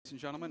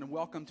ladies and gentlemen, and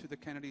welcome to the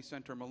Kennedy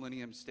Center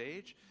Millennium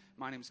Stage.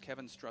 My name is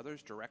Kevin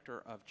Struthers,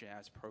 Director of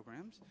Jazz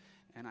Programs,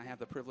 and I have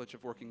the privilege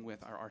of working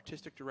with our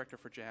Artistic Director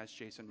for Jazz,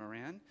 Jason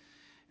Moran.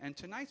 And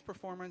tonight's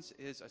performance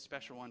is a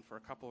special one for a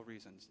couple of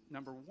reasons.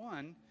 Number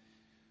one,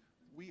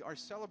 we are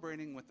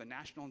celebrating with the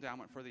National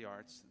Endowment for the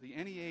Arts, the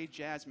NEA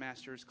Jazz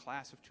Masters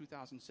class of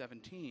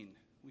 2017.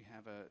 We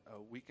have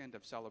a weekend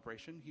of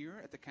celebration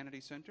here at the Kennedy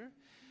Center.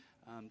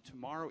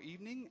 Tomorrow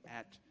evening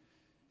at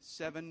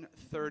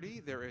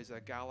 7:30, there is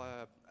a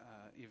gala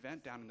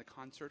event down in the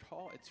concert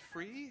hall. It's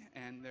free,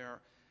 and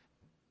there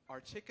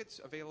are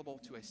tickets available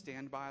to a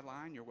standby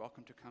line. You're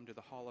welcome to come to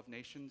the Hall of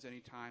Nations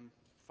anytime,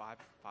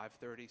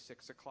 5:30,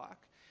 6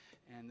 o'clock,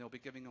 and they'll be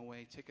giving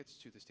away tickets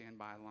to the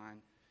standby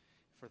line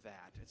for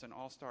that. It's an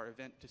all-star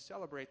event to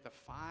celebrate the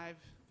 5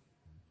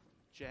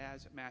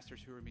 jazz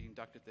masters who are being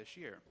inducted this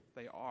year.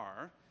 They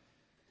are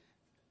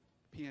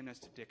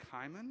pianist Dick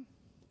Hyman,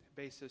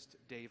 bassist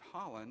Dave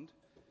Holland,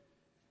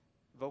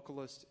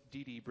 vocalist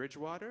Dee Dee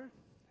Bridgewater,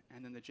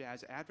 and then the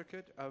jazz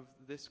advocate of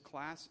this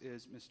class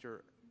is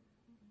Mr.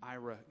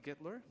 Ira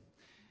Gittler.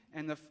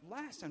 And the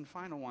last and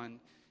final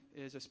one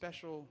is a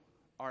special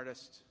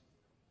artist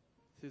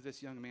through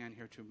this young man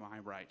here to my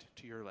right,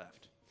 to your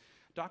left.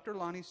 Dr.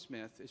 Lonnie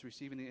Smith is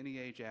receiving the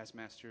NEA Jazz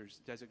Masters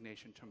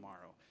designation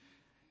tomorrow.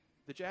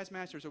 The Jazz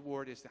Masters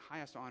Award is the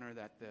highest honor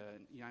that the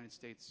United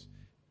States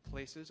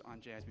places on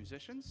jazz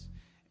musicians.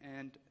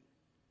 And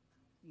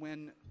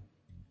when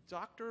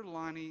Dr.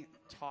 Lonnie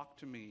talked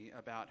to me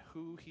about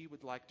who he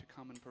would like to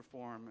come and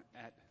perform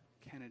at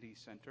Kennedy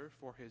Center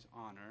for his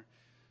honor,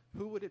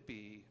 who would it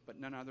be but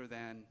none other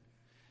than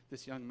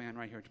this young man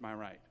right here to my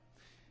right.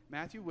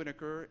 Matthew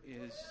Whitaker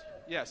is,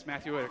 yes,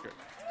 Matthew Whitaker.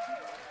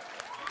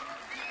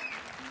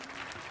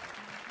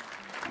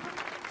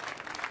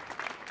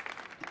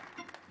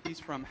 He's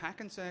from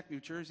Hackensack,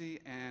 New Jersey,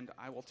 and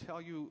I will tell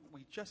you,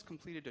 we just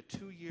completed a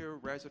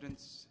two-week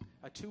residence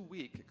at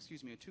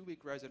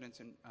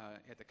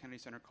the Kennedy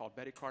Center called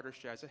Betty Carter's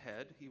Jazz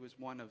Ahead. He was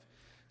one of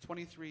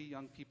 23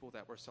 young people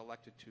that were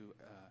selected to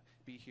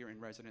be here in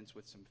residence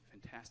with some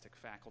fantastic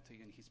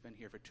faculty, and he's been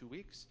here for 2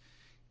 weeks.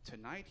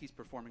 Tonight, he's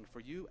performing for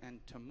you, and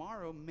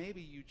tomorrow,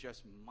 maybe you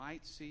just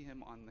might see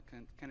him on the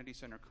Kennedy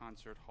Center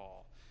Concert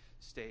Hall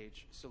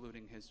stage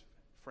saluting his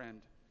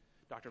friend,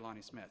 Dr.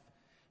 Lonnie Smith.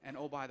 And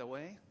oh, by the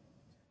way,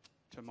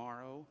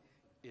 tomorrow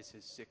is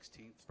his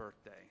 16th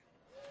birthday.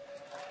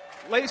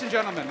 Ladies and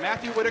gentlemen,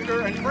 Matthew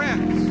Whitaker and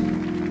friends.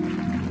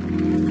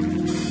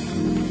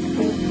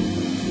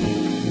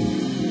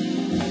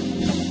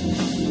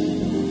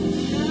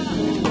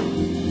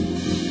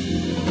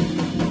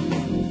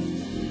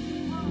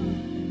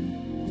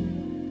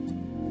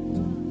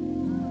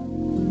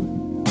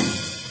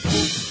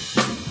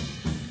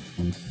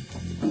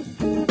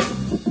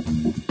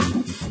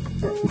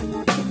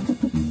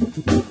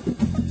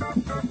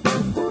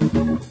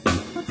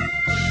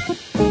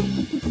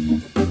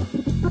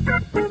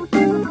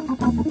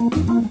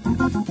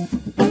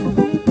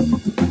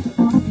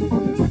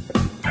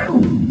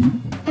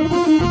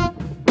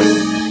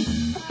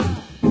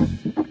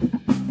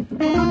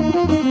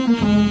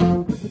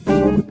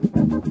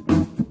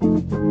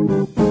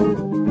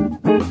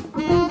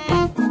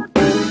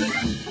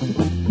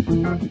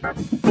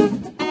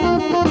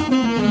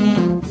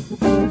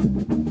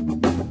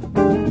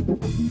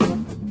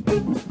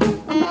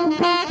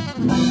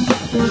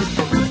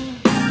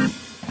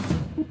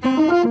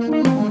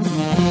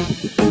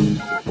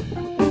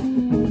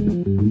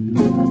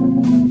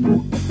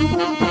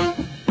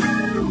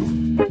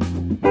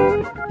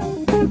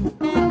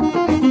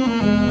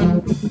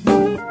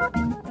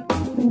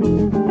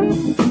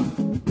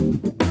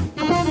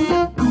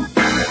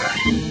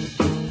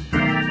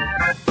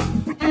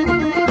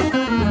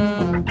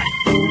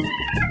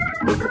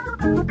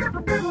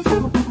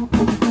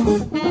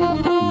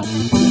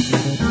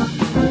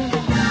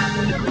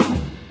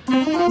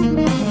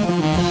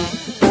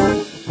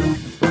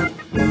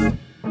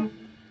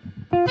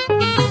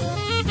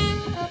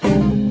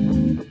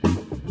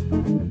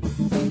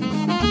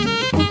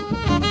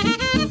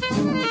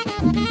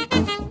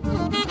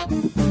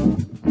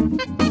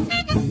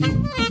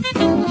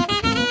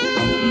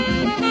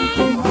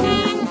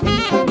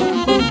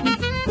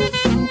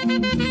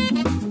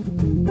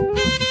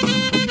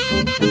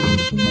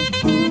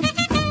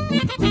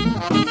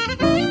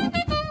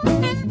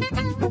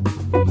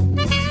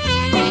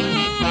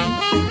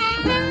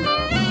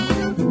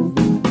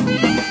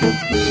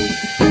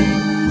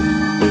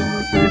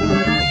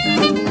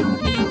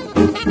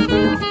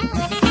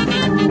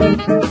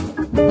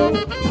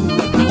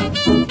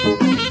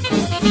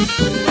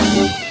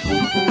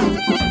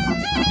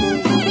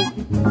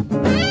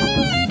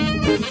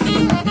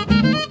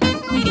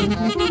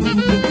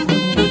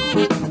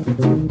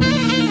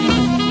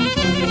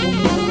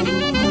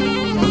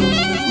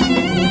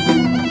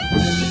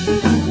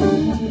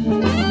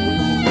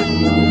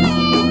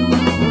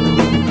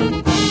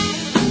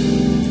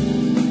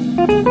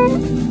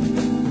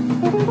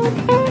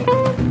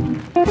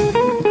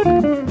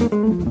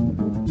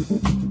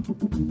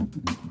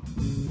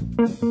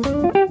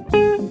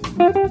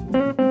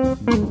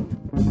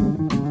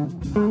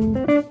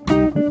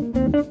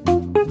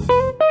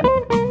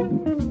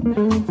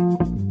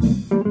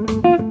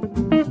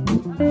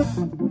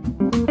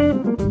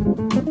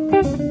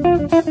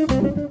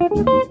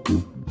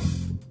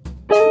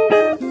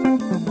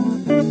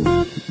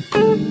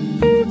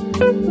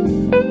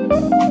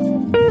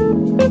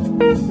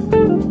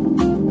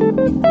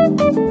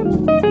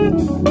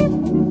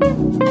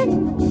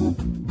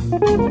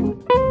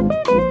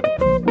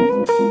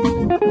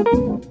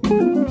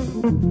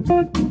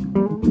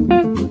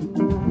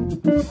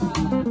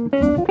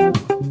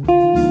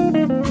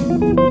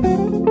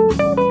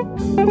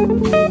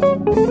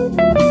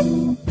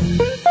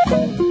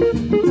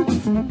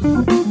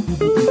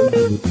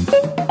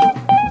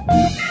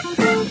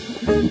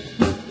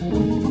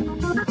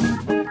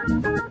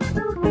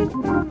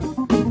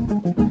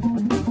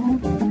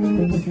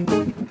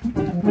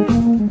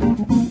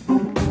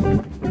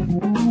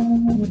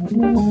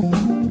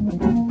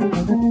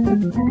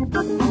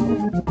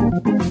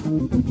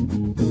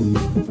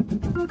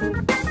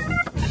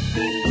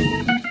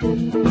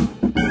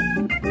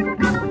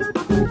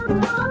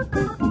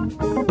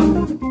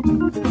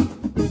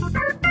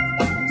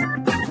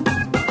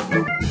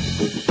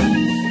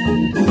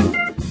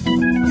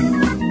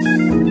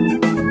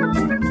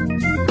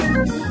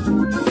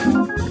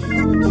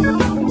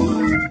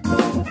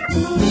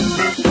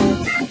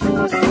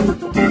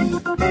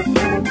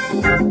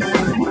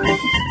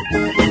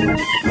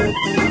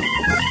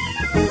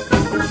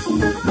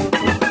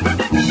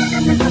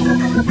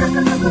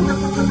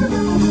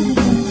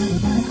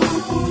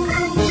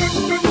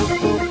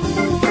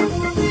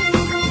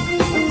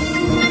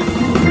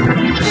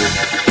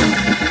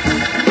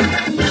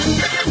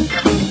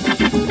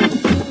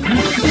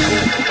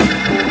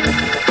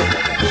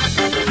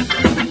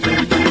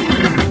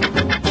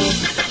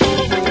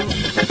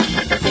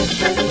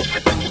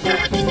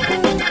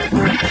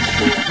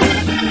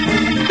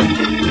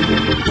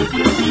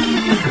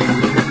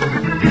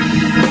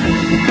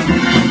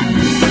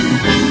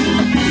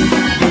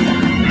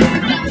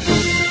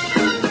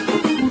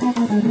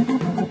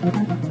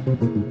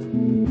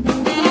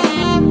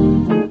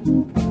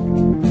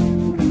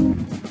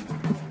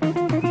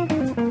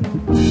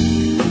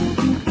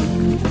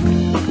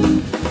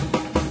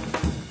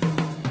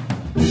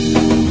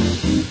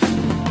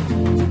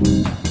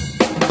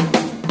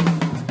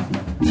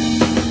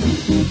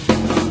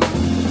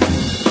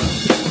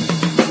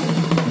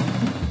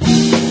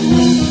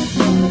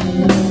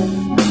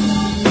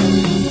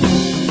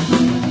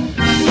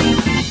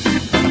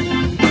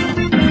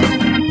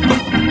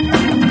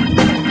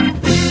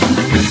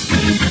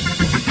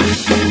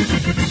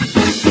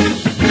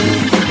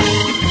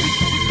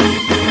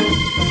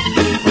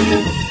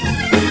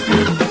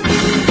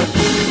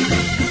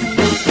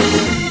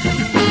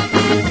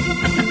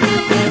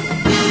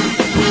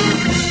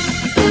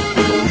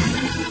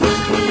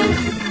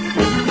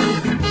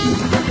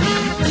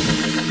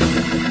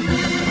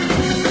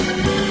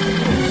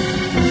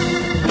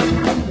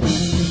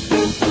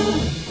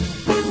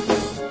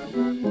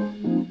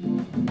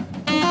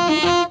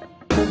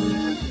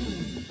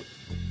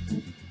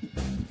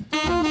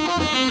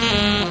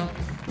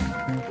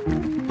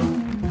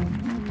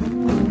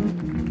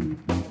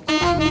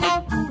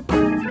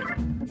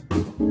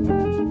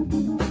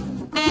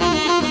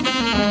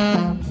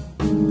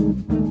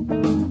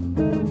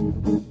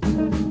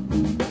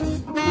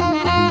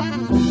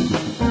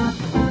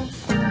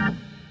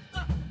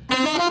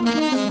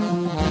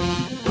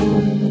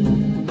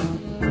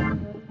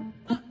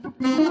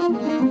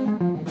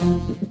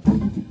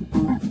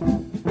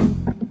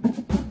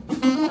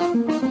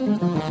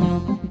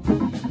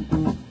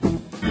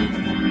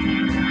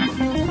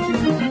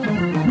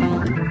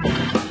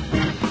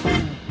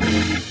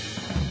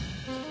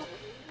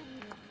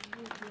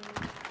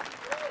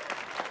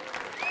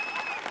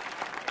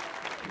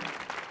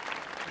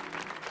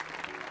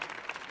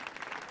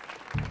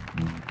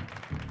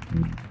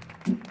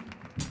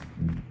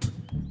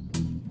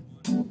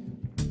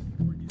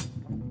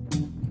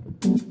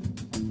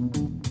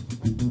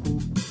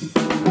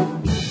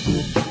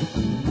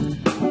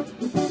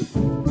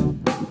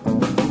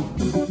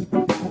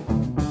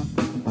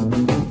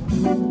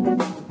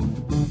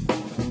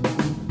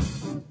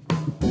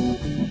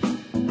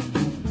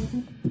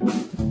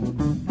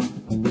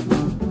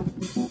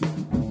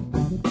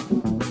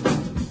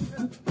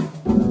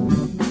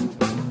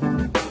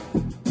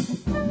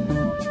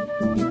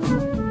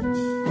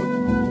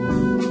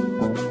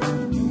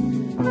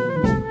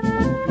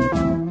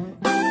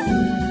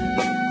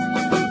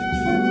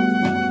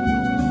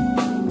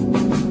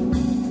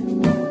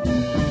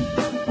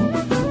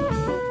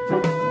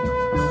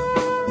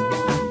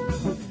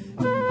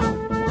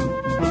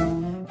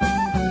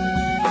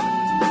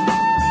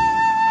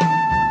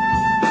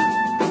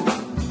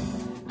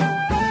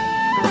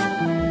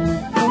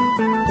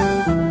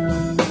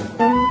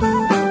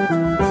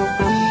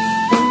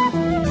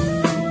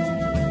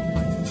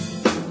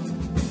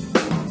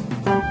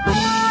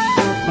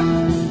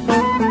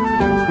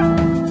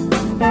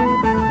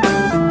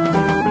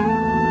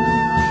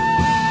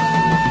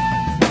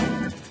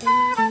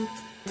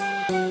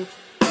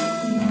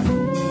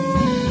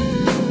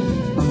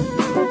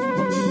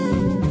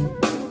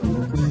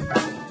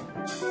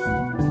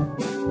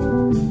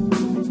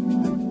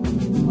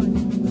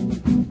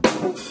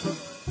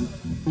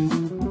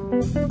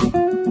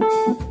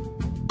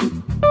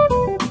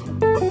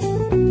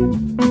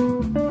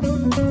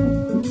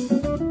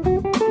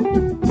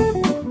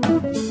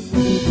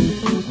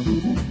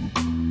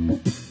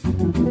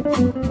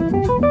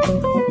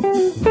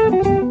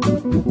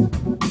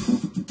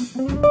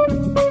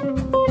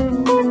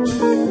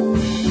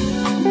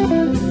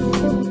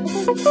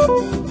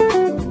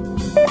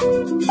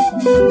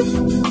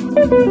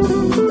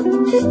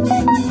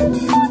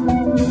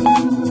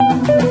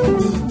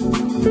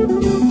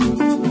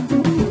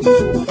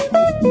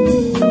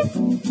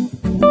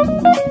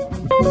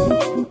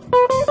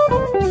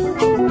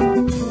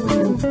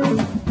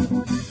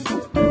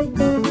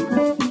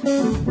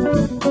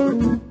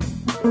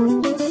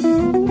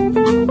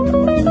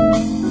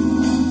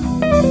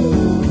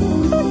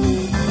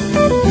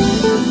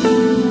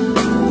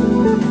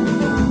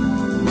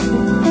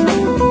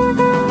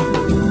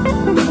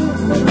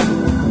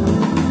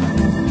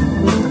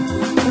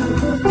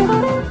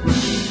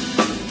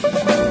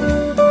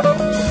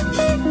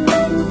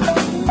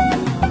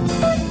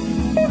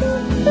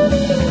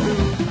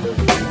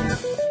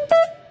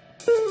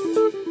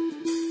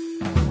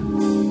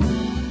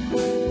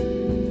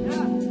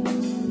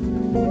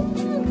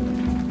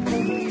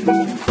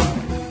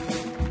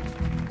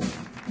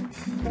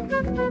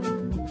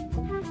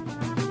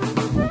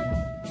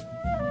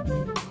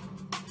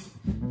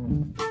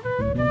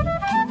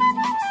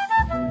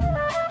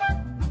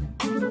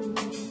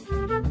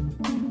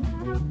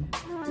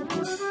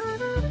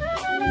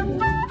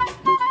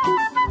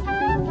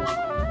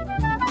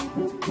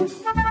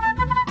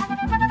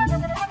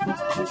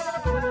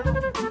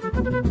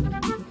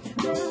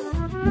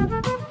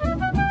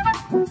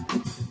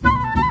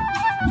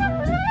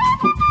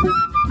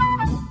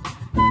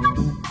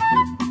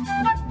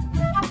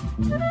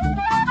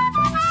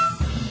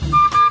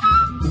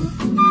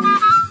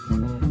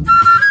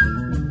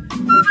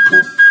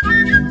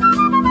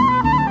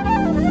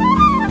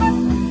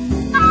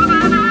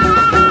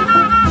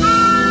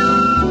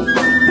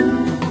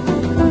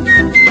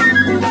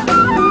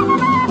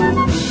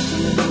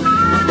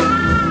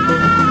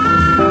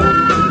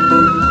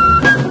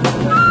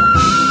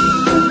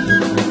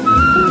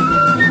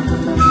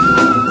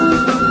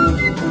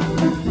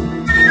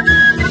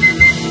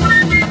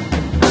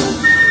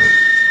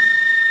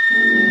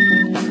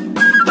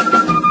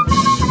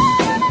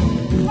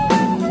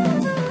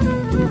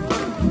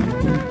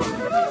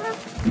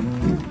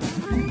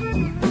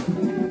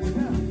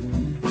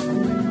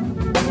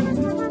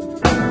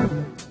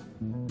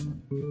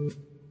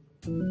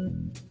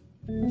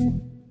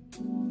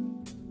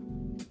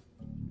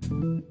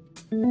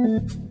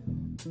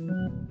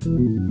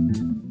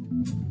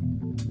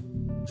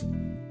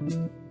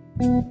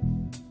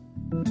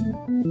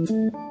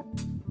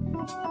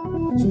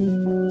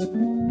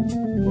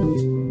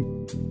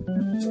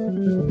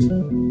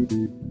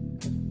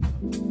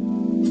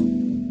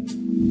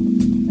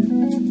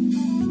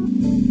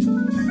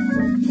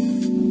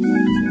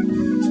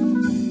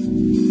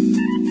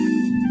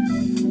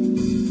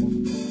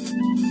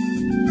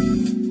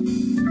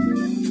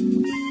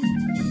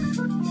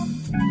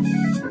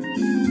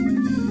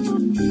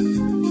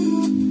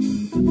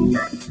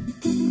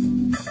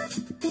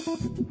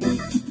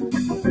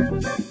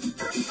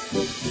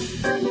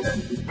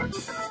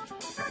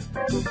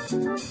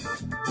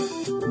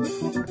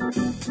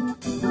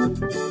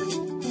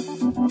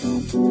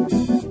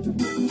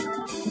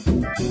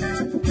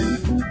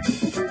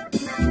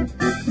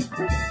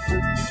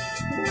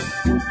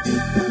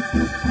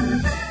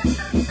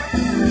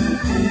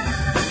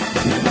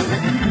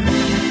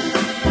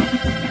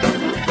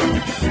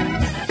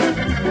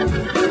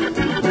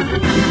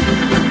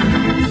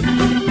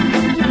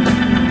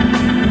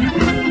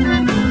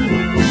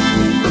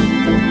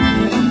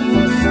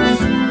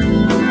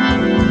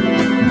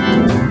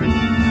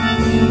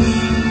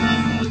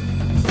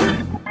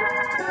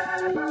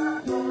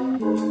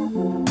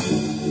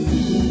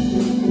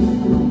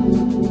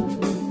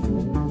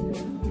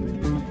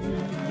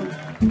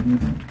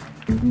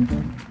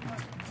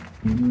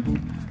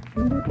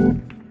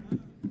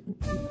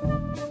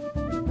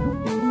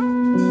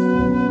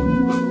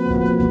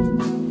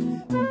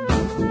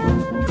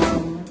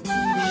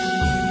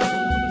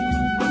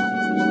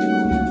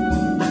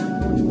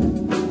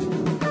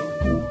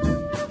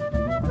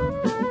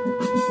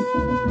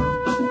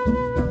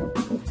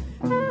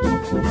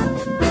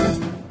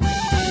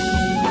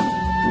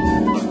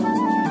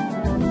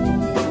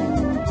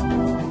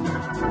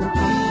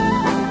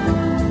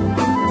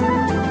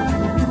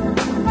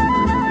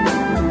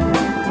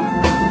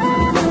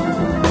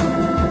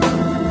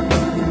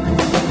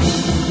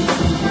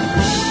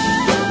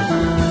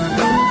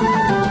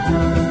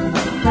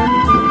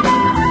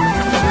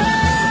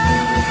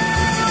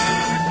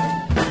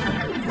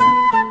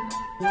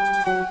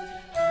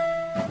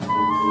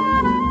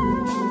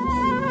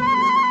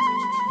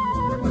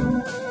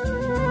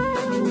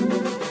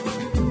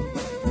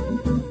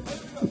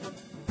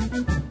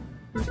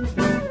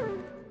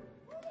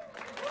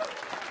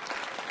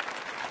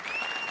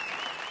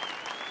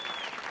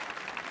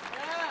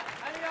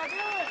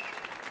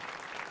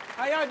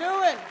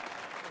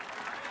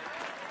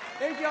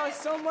 Thank y'all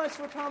so much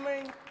for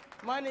coming.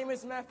 My name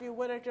is Matthew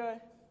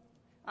Whitaker.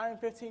 I'm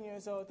 15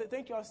 years old.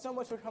 Thank y'all so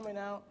much for coming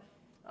out.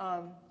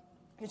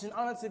 It's an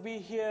honor to be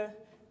here,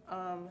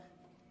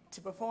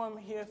 to perform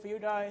here for you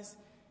guys.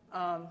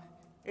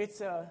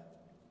 It's a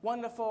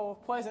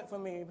wonderful present for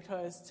me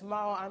because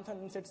tomorrow I'm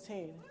turning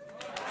 16.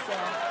 So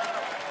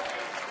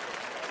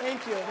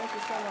thank you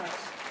so much.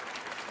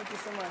 Thank you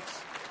so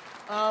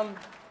much.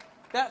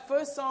 That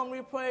first song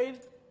we played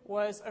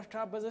was a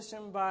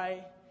composition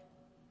by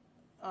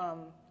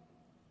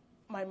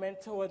my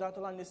mentor,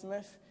 Dr. Lonnie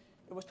Smith.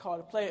 It was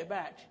called Play It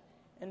Back.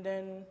 And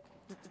then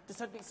the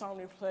second song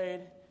we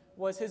played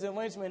was his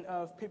arrangement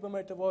of People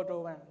Make the World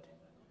Go Round.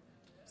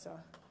 So,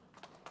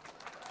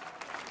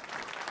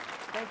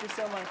 thank you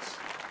so much.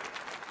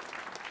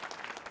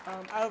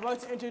 I would like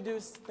to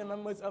introduce the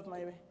members of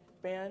my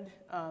band.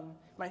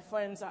 My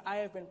friends, I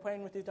have been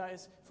playing with you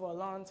guys for a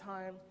long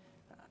time.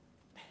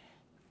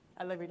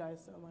 I love you guys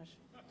so much.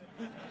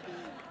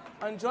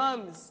 On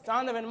drums,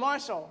 Donovan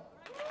Marshall.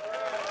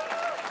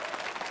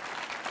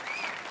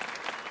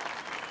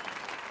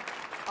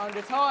 On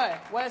guitar,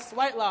 Wes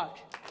Whitelock.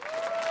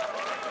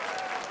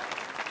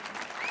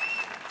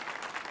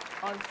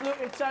 On flute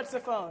and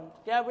saxophone,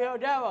 Gabrielle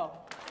Darrow.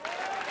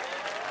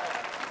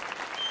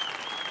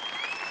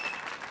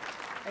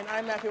 And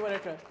I'm Matthew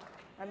Whitaker.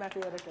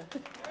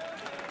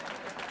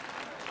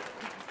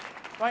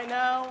 Right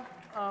now,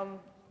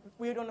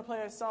 we're going to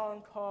play a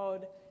song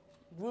called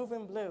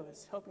Groovin'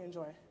 Blues. Hope you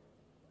enjoy.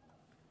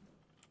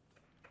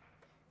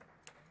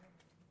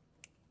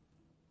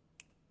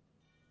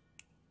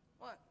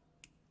 One,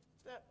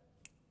 step,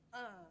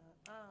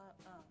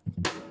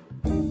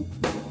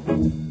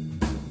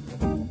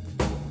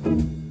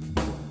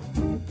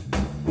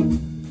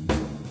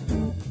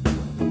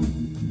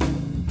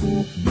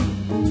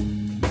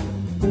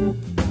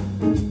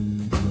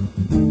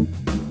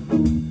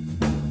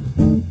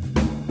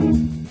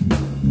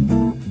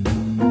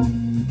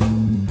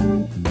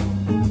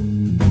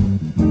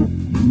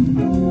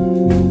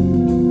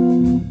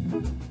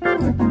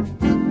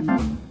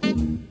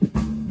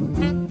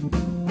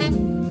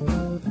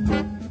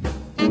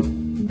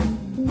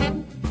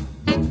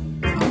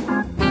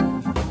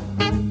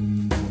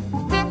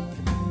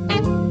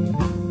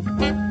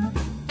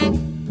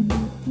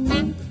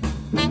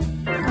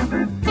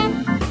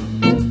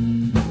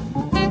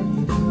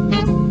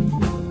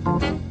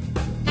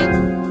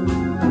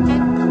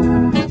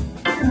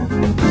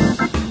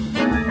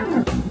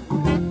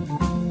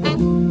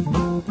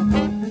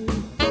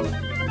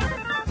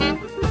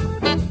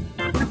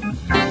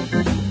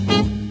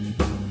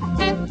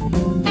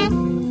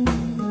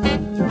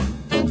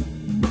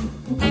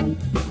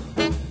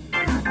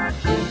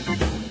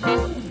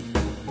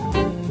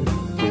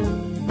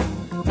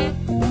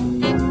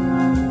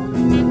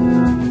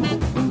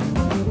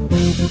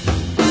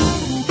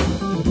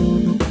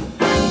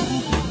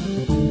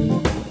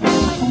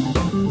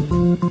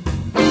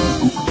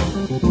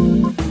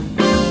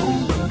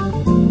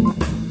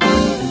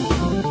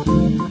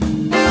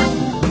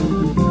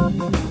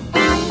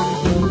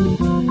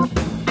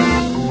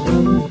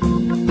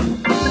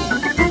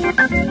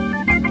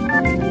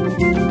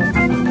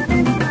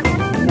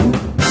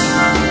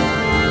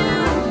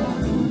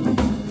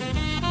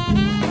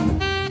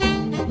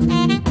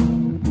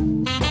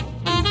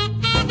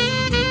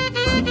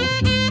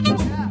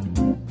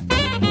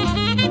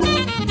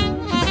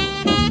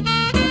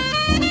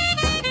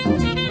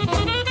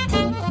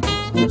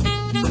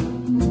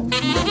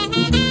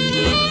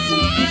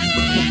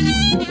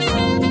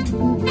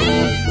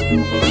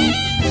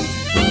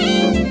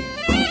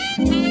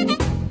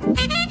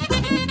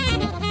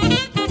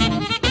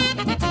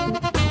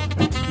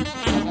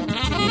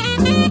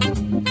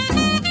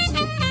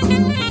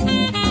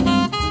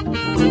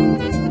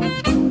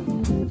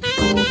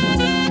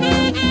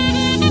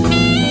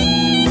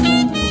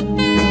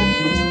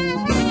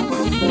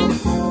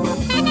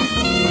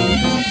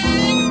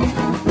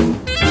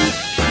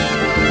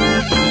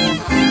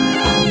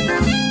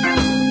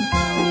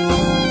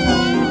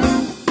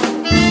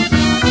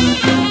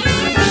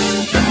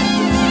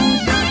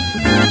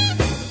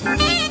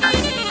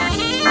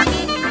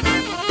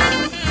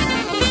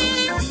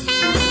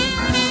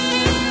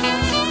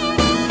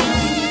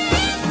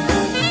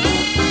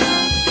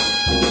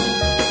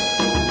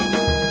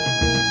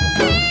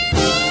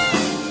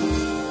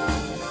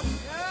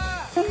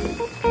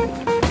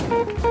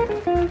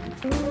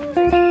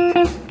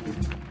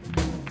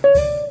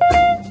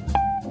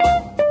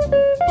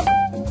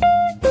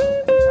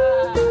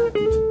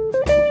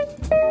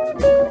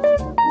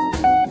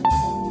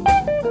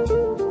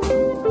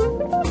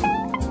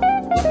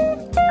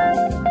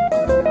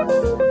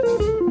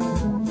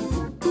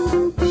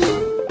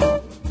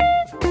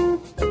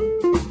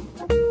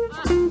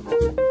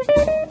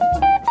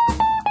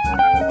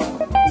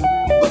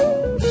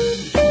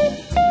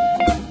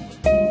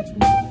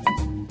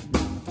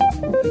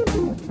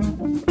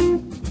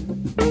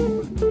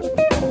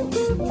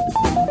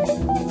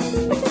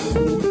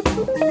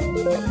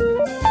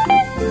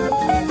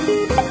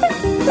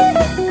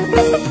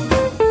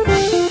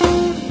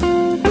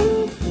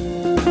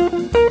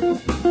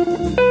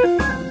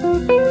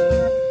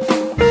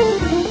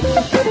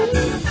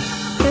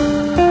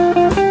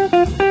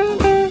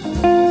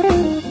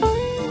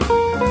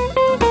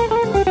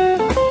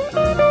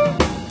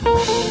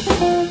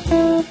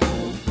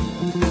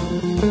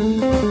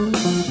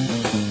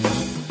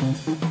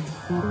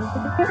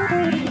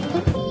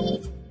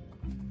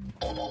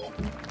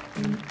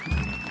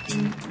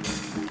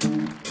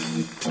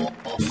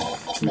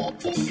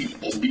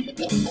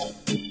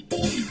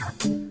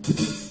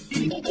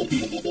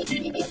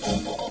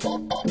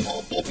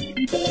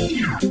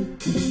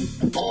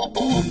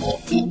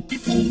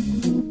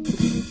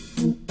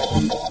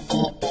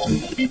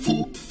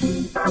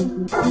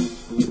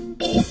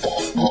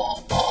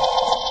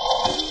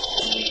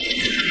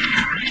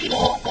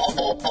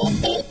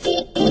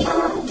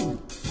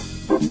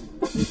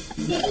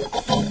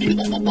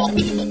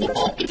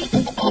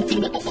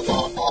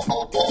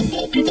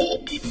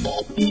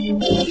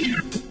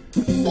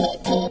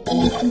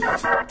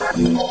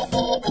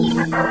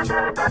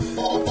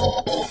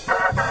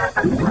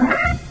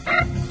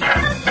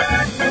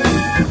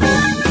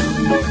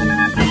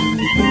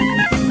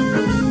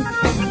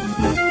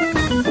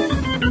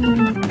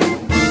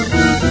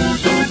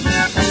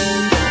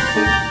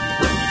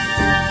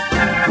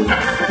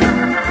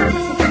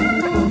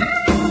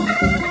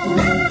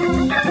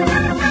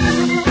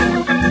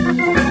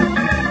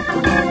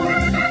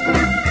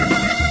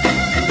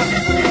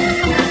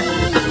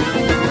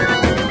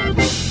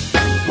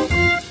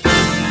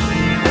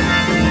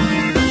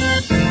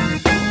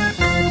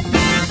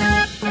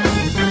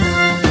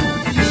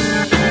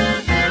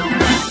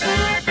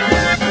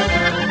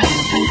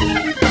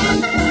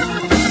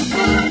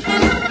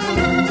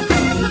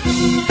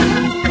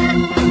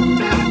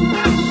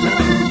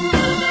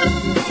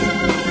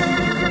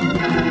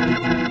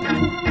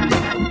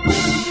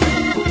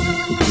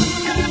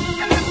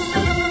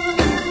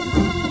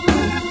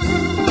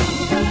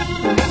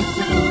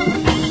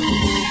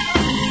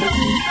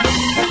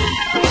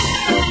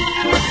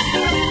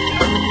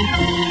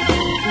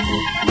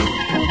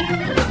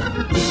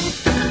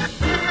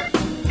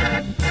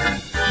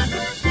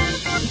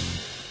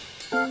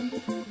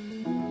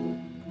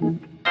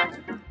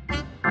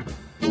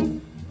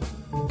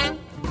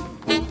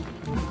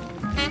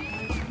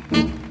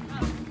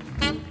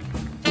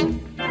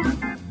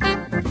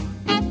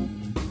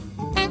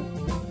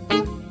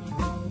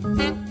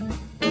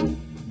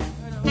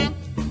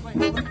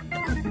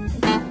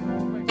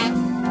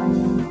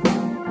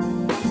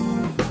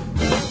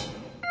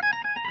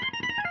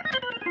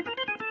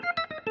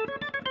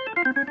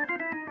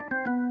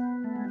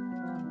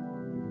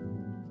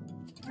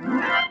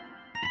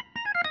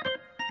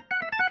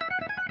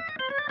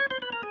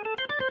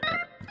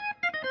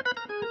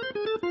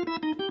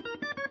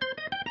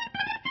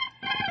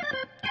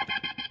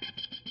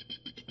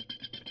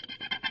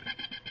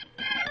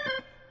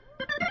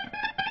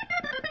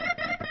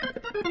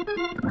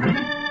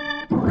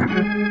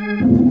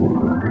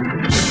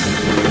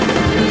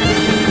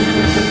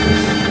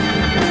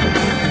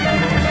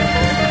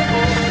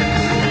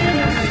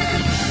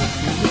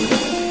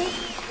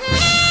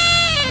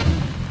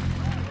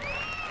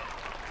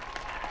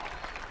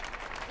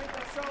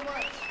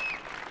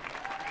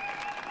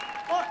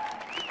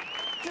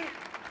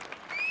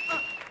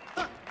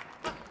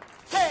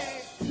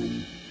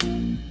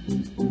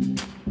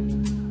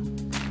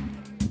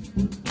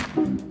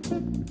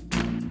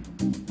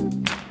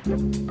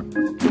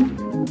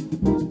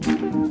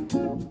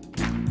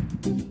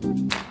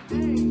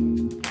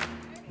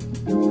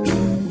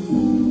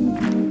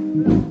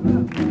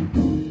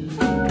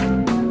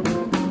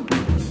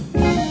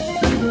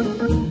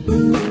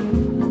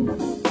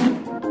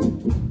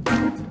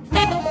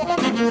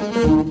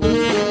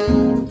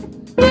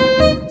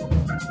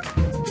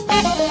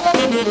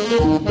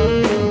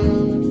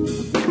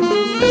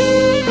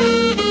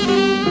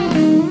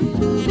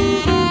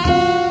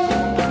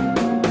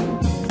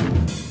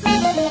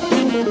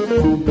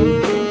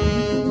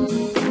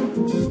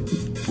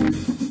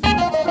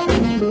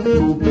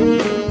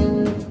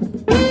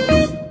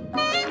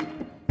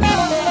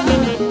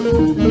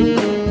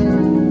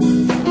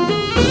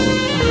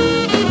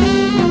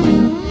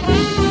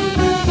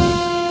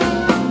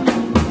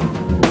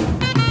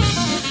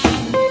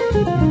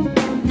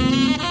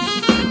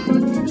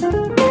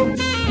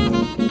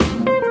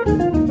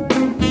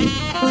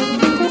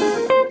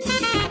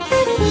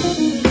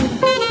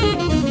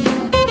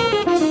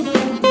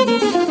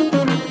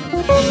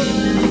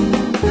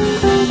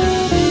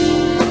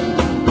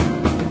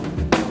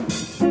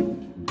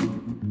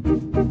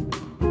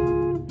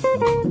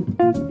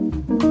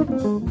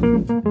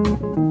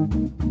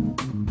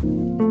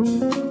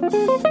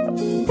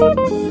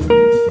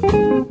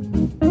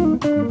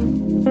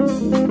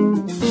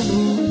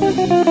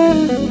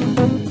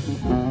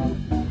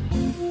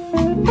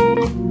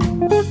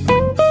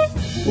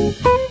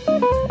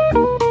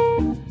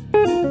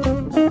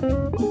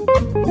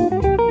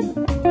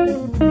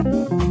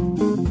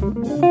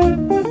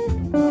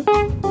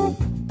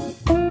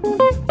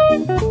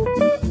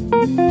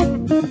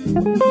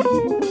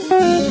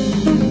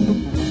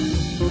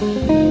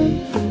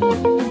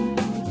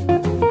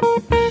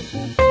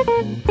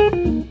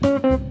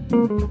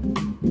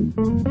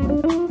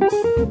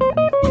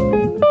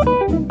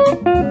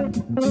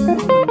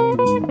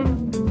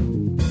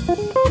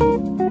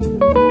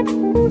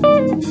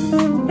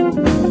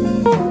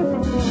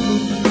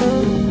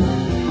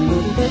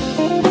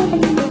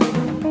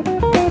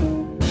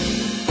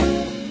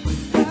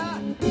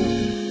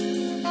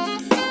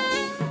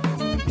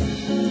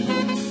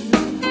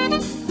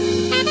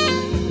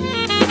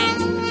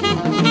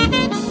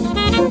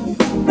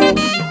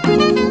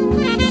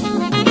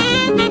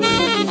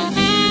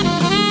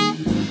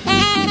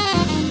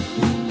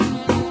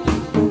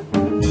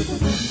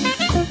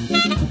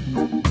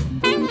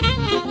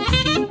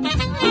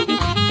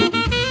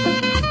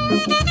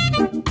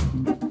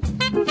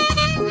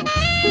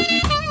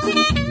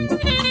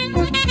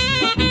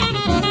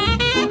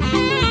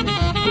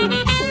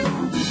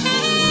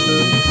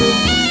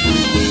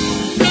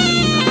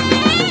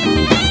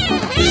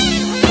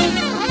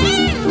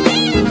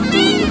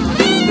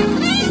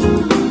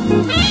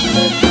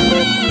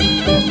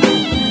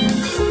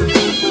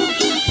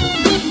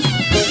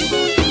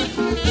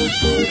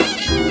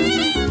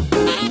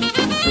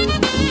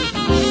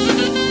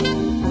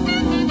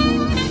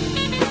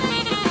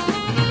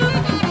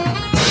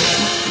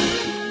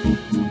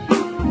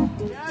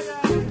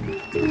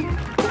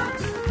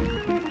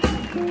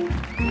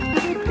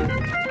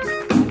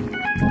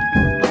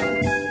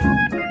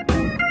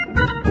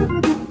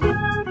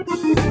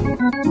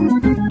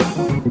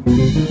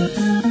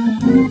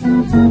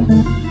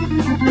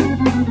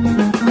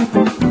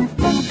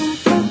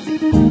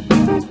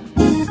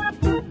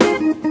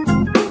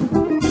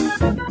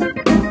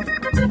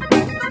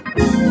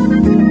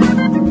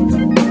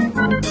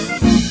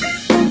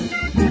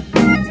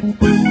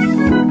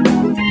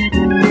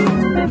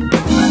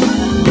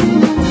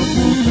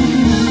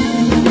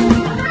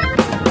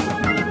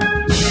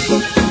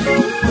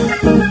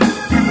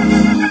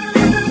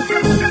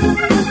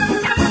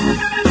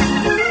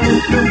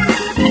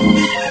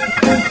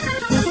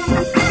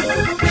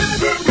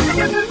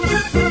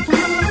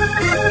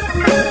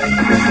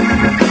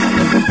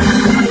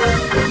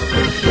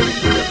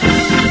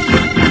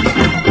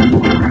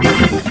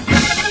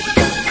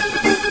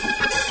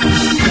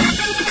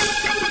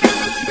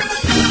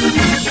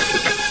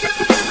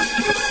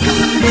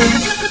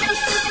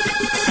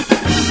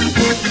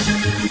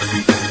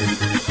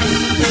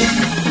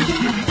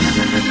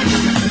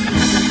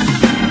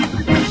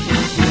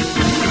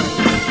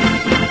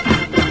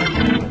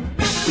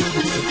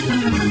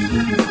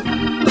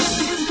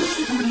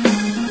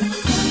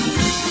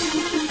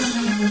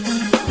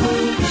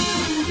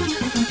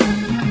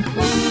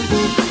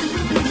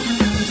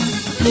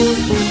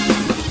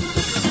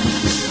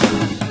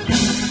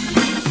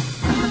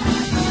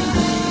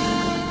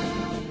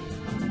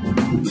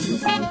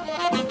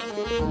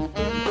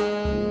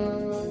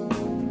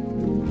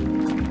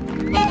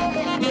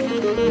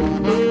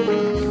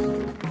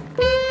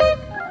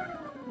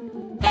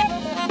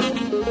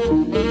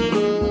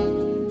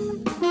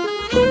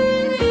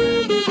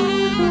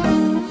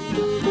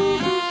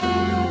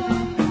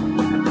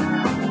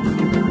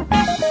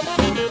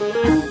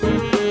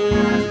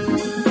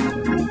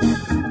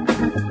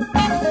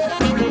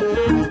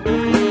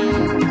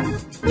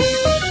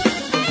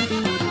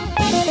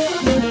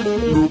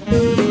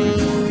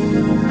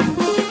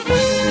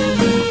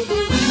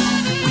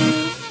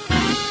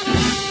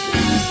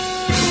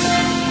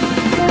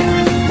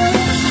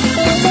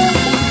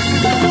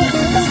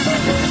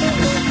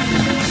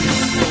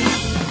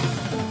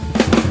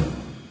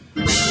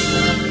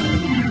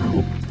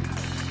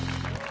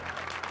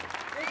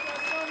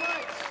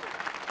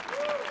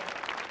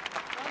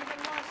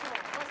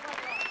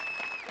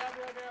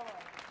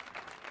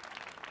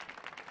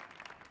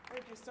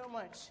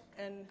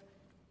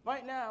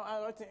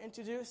 To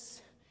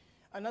introduce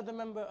another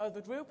member of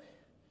the group.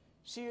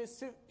 She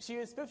is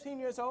 15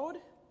 years old.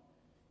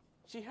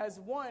 She has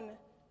won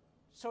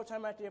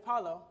Showtime at the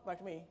Apollo,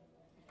 like me.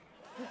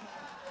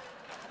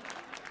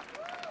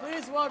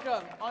 Please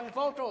welcome on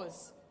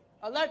vocals,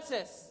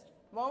 Alexis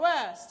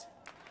Morest.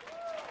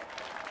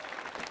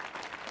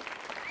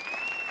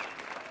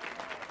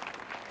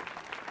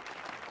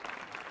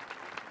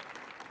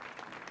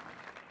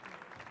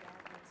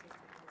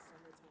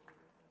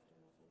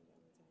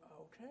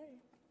 Okay.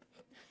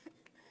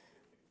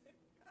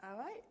 All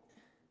right.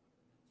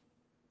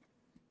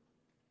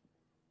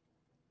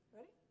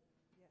 Ready?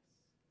 Yes.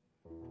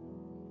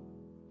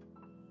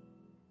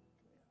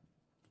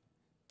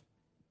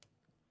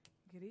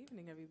 Good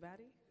evening,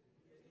 everybody.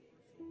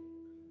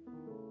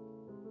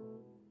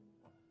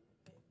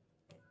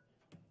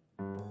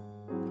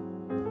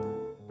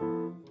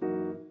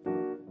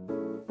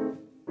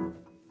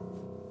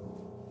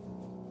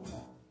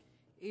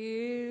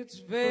 It's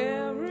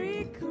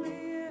very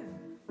clear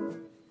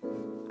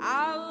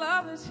our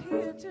love is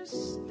here to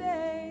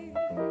stay,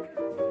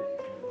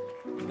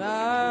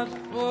 not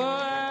for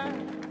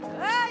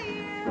a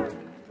year,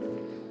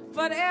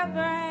 but ever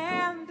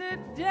and a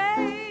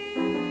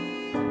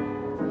day.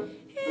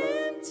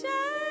 In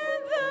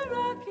time the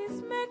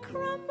Rockies may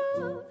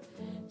crumble,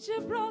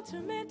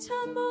 Gibraltar may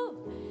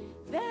tumble,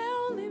 they're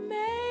only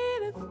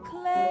made of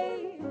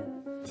clay,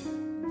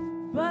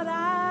 but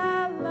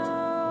our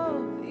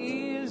love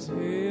is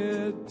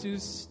here to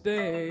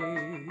stay.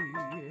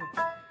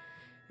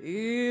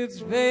 It's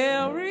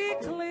very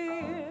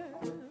clear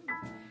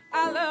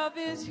our love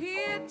is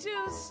here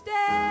to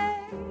stay.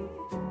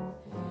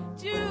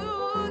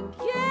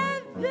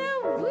 Together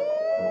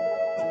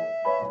we're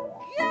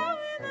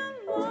going a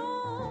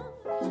long,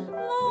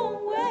 long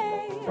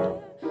way.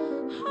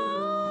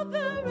 On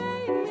the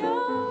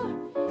radio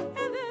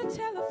and the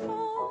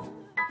telephone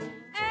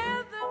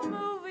and the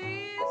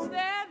movies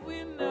that we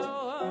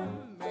know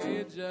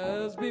may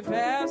just be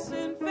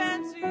passing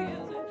fancies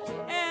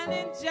and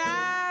in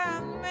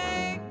time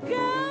may go.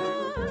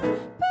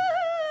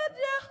 But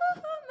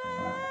oh my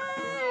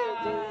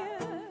dear,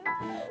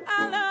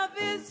 our love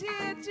is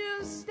here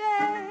to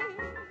stay.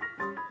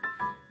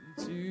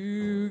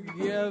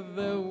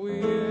 Together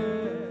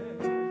we're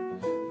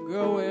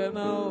going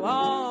a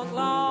long,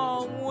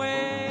 long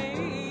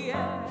way.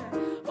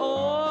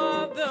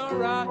 Oh, the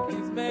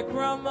Rockies may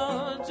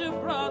crumble,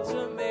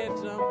 Gibraltar may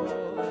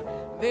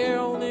tumble, they're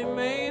only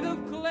made of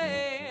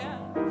clay,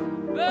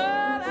 but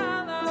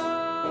our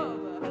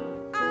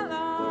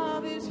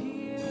love is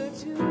here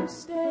to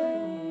stay.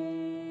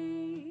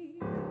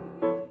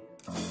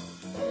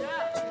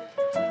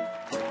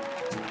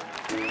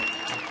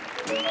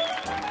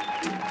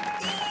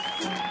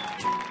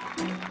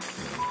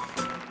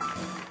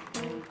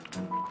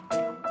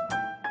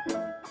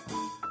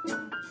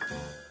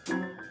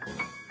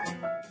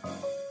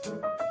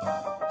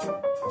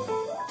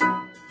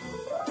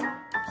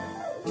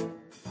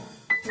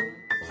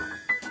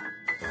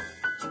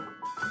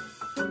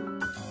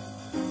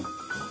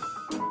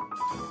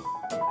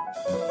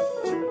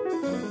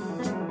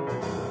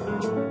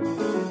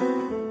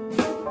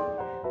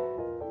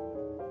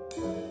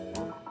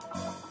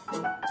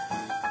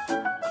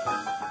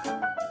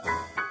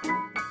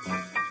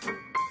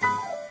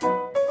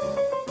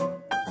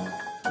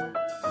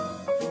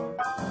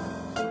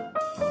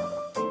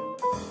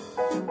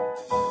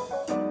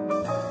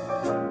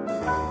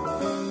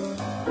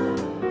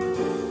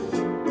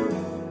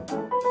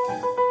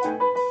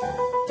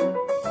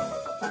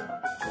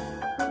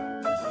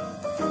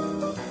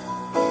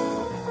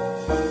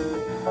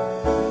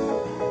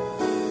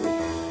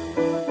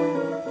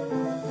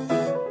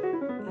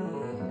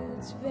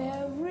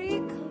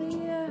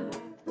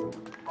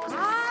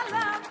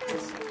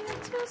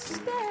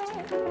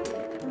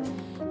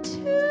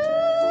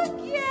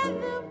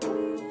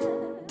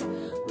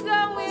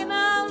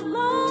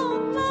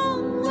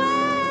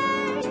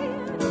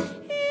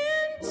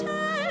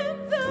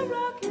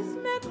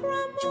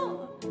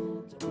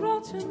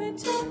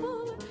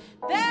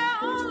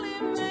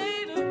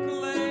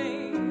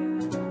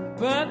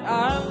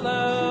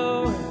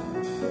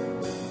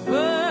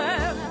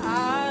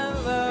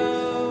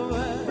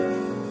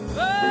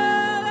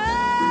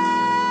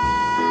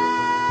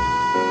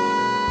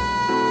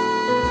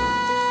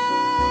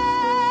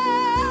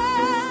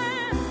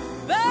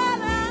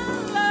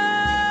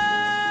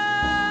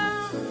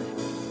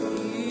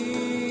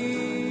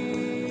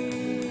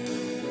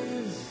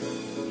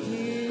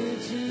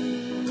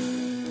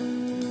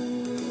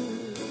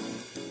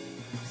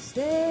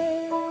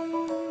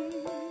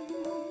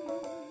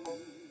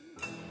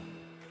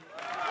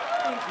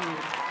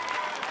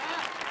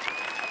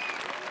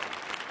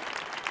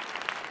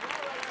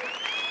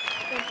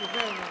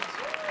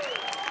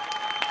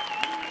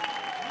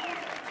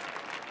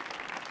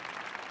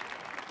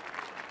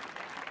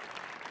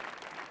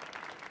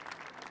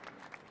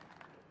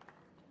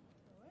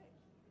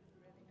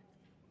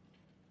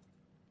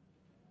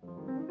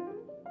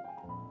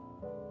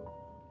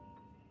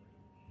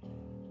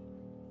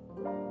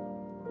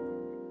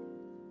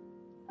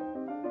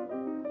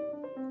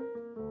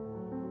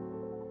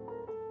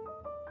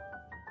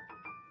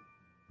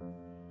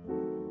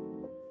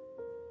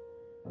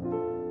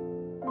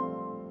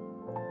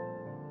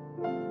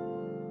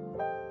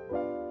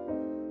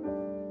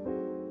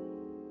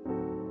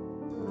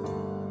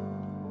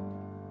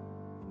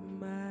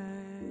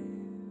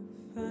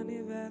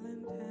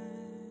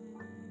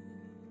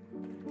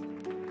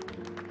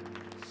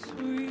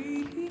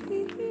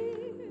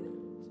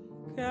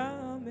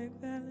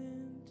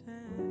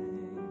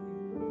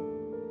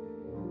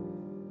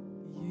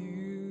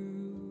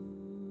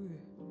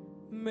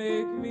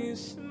 Make me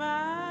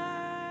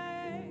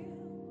smile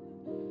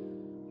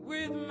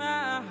with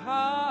my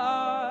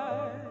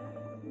heart,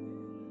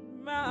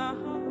 my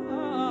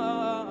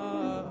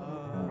heart.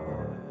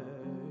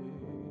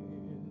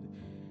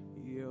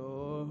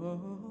 Your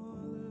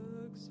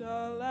looks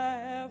are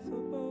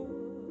laughable,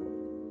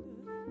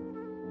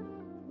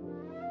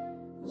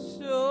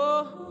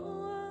 so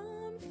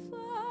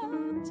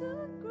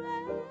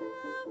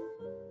unphotographable.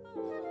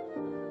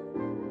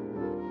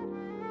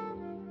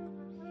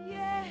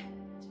 Yet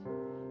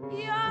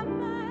you're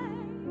my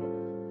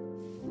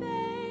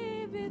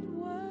favorite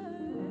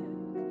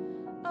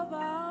work of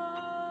art.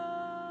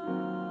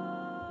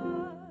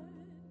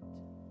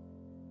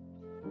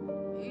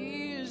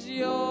 Is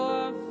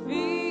your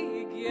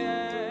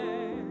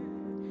figure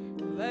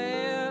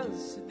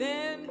less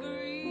than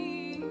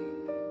Greek?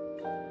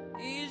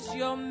 Is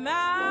your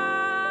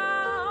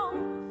mouth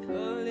a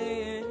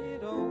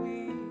little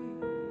weak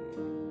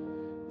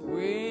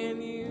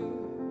when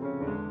you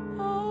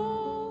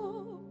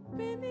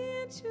open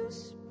it to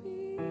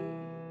speak?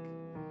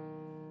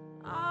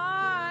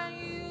 Are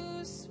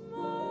you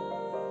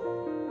smart?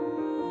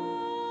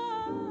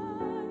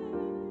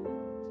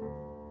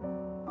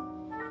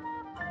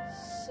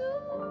 So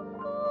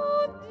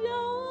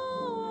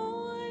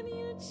don't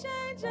you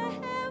change a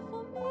hair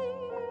for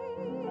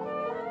me?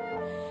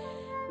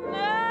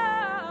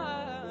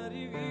 Not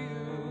if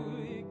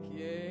you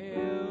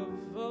care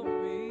for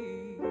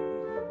me.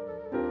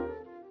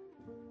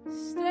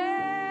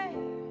 Stay,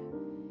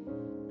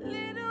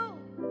 little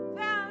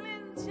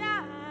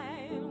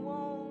Valentine,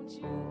 won't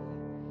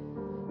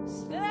you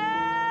stay?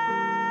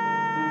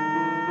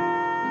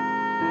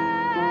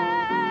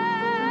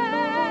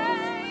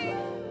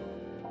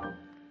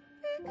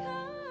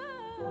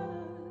 Because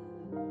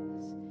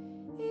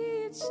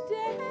each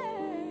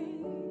day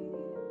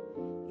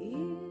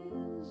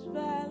is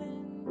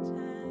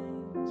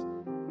Valentine's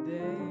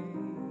Day.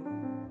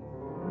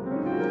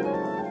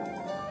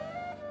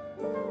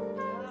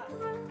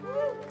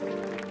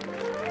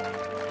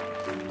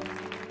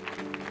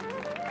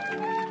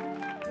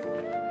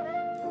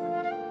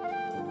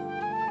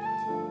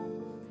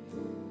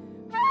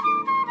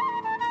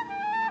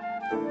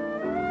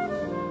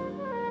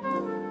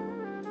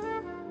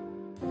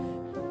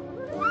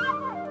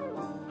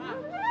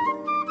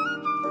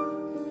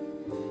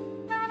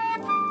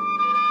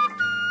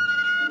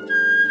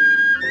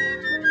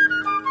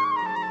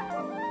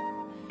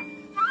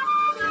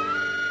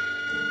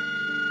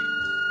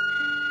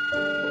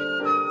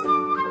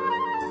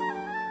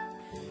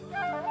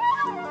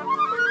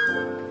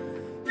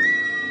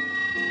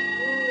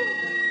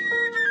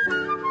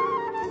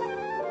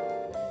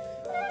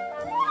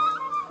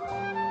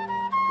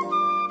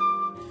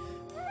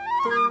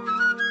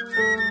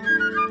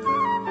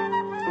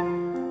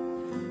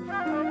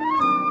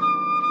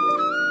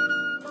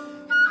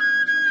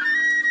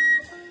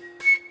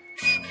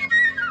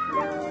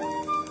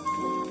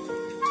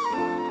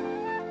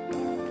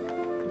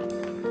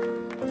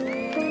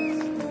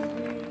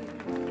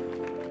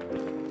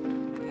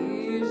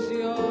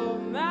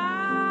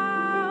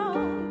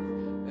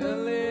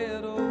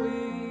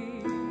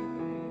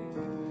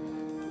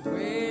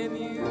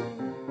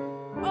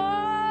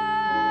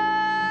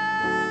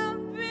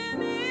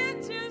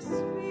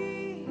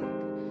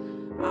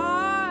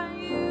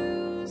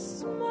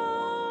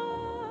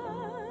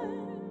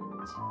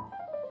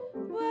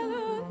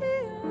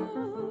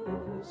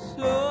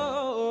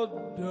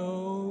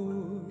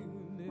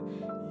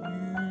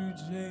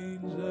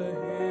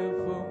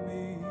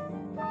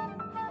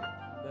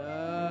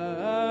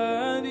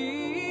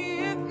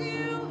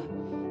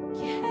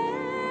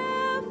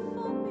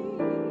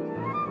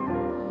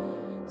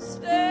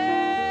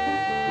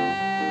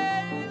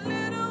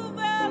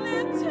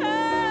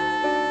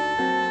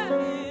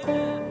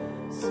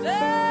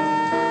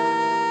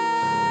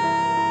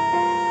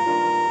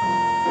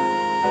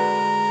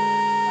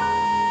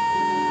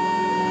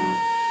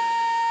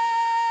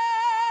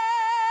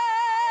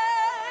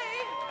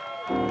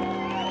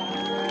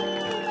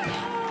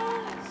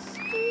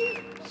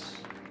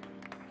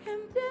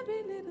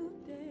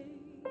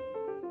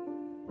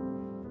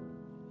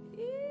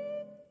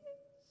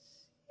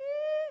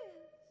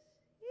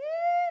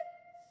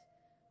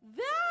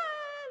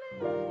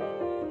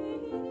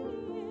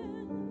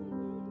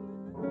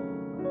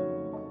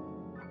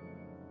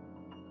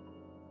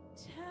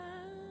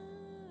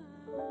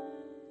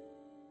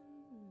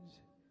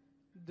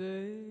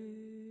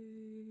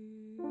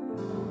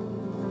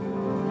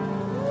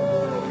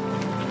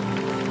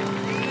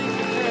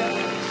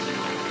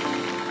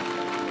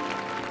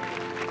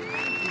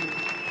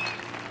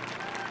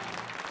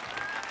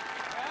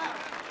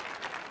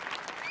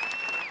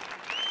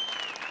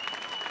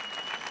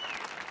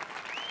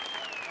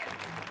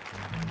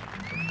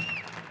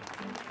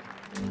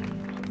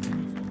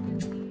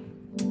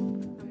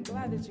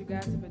 that you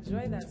guys have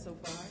enjoyed that so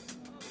far.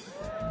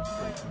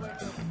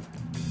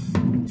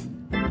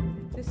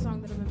 This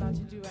song that I'm about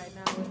to do right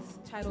now is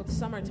titled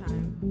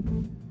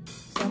Summertime,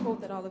 so I hope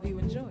that all of you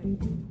enjoy.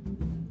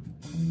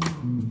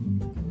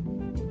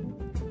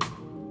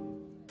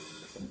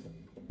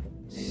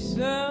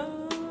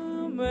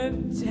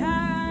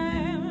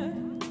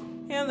 Summertime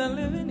and the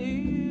living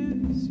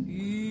is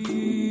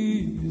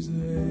easy.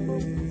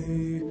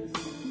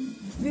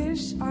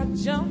 Fish are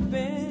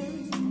jumping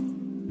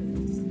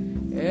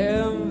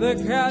and the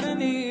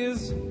cotton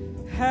is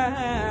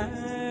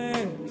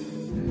high,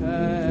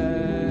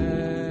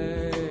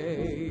 high.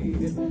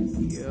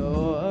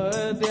 Your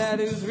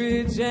daddy's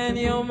rich and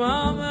your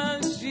mama,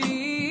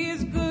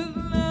 she's good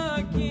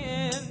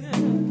looking.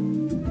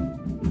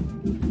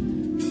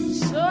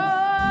 So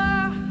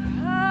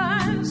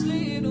hush,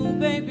 little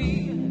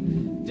baby,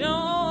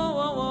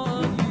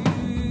 don't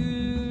you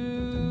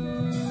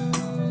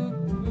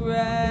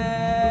cry.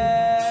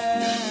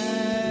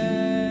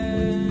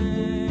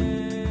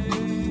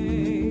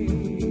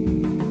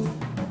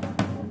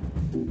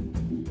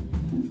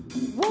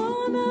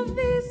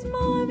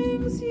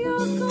 You're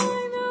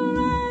going to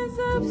rise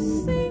up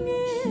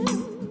singing.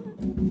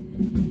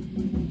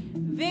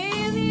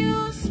 Then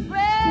you spread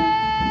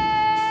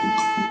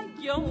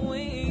your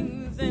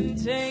wings and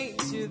take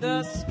to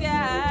the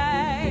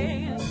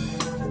sky.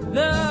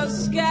 The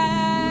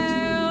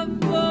sky,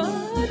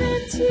 but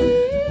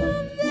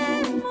until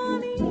that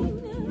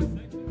morning,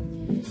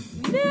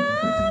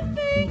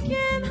 nothing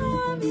can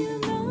harm you,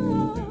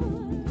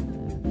 Lord.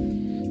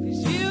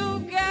 'Cause you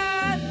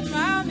got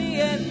mommy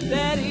and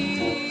daddy.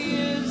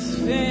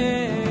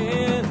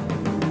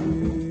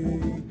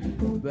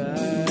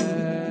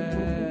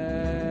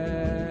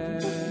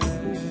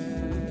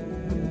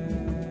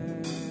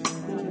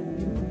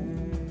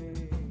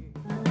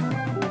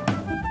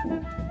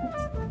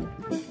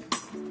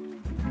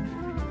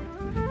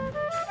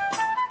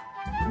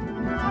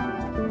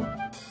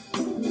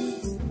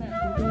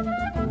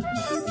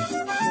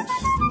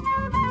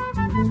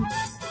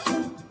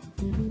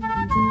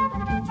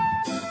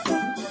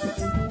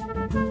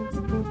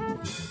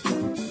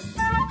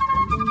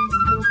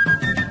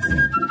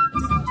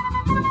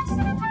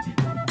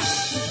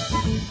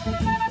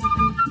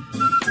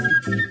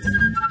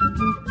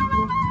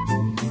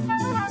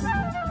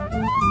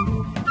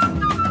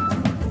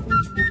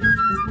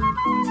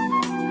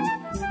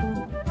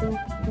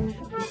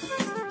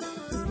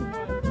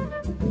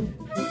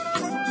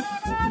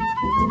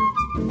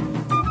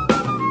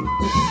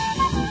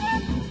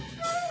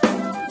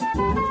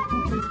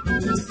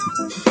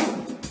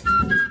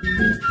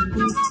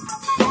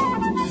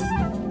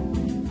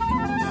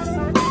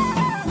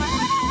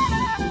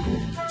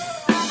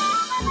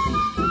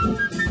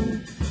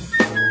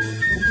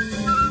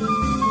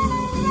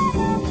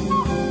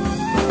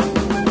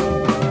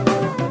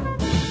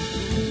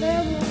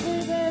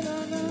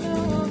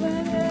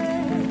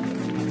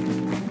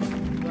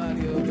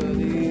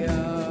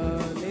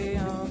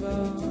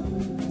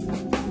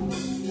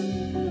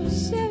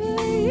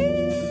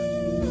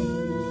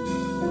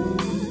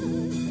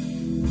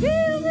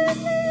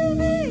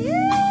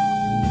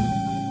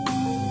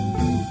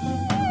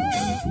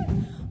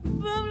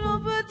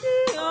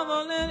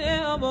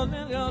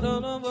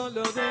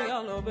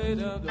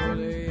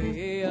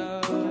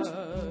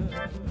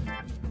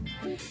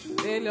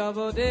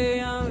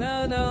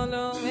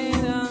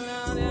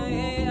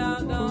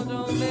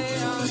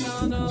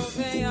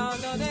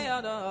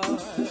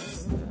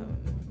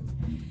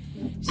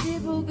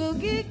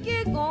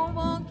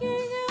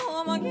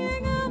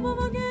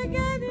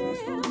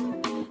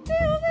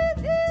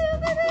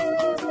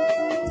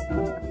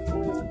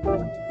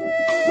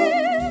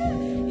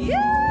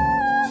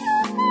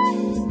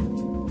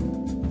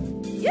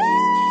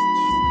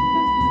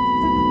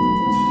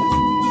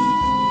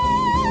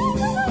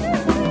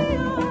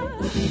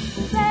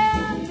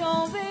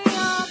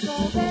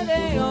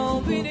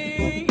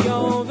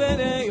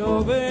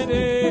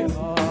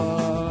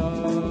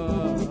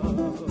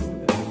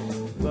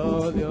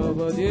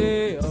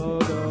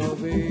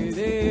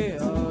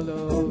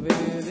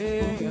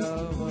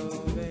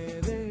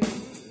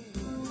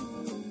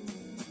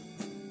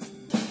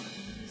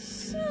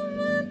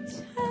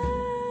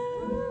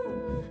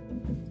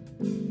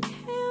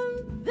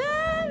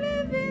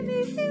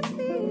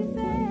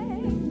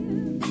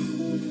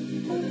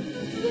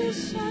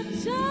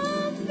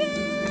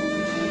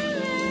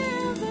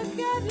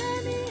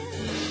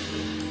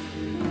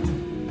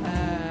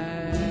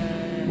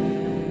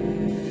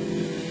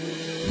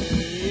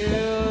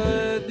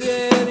 Your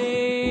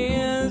daddy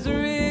is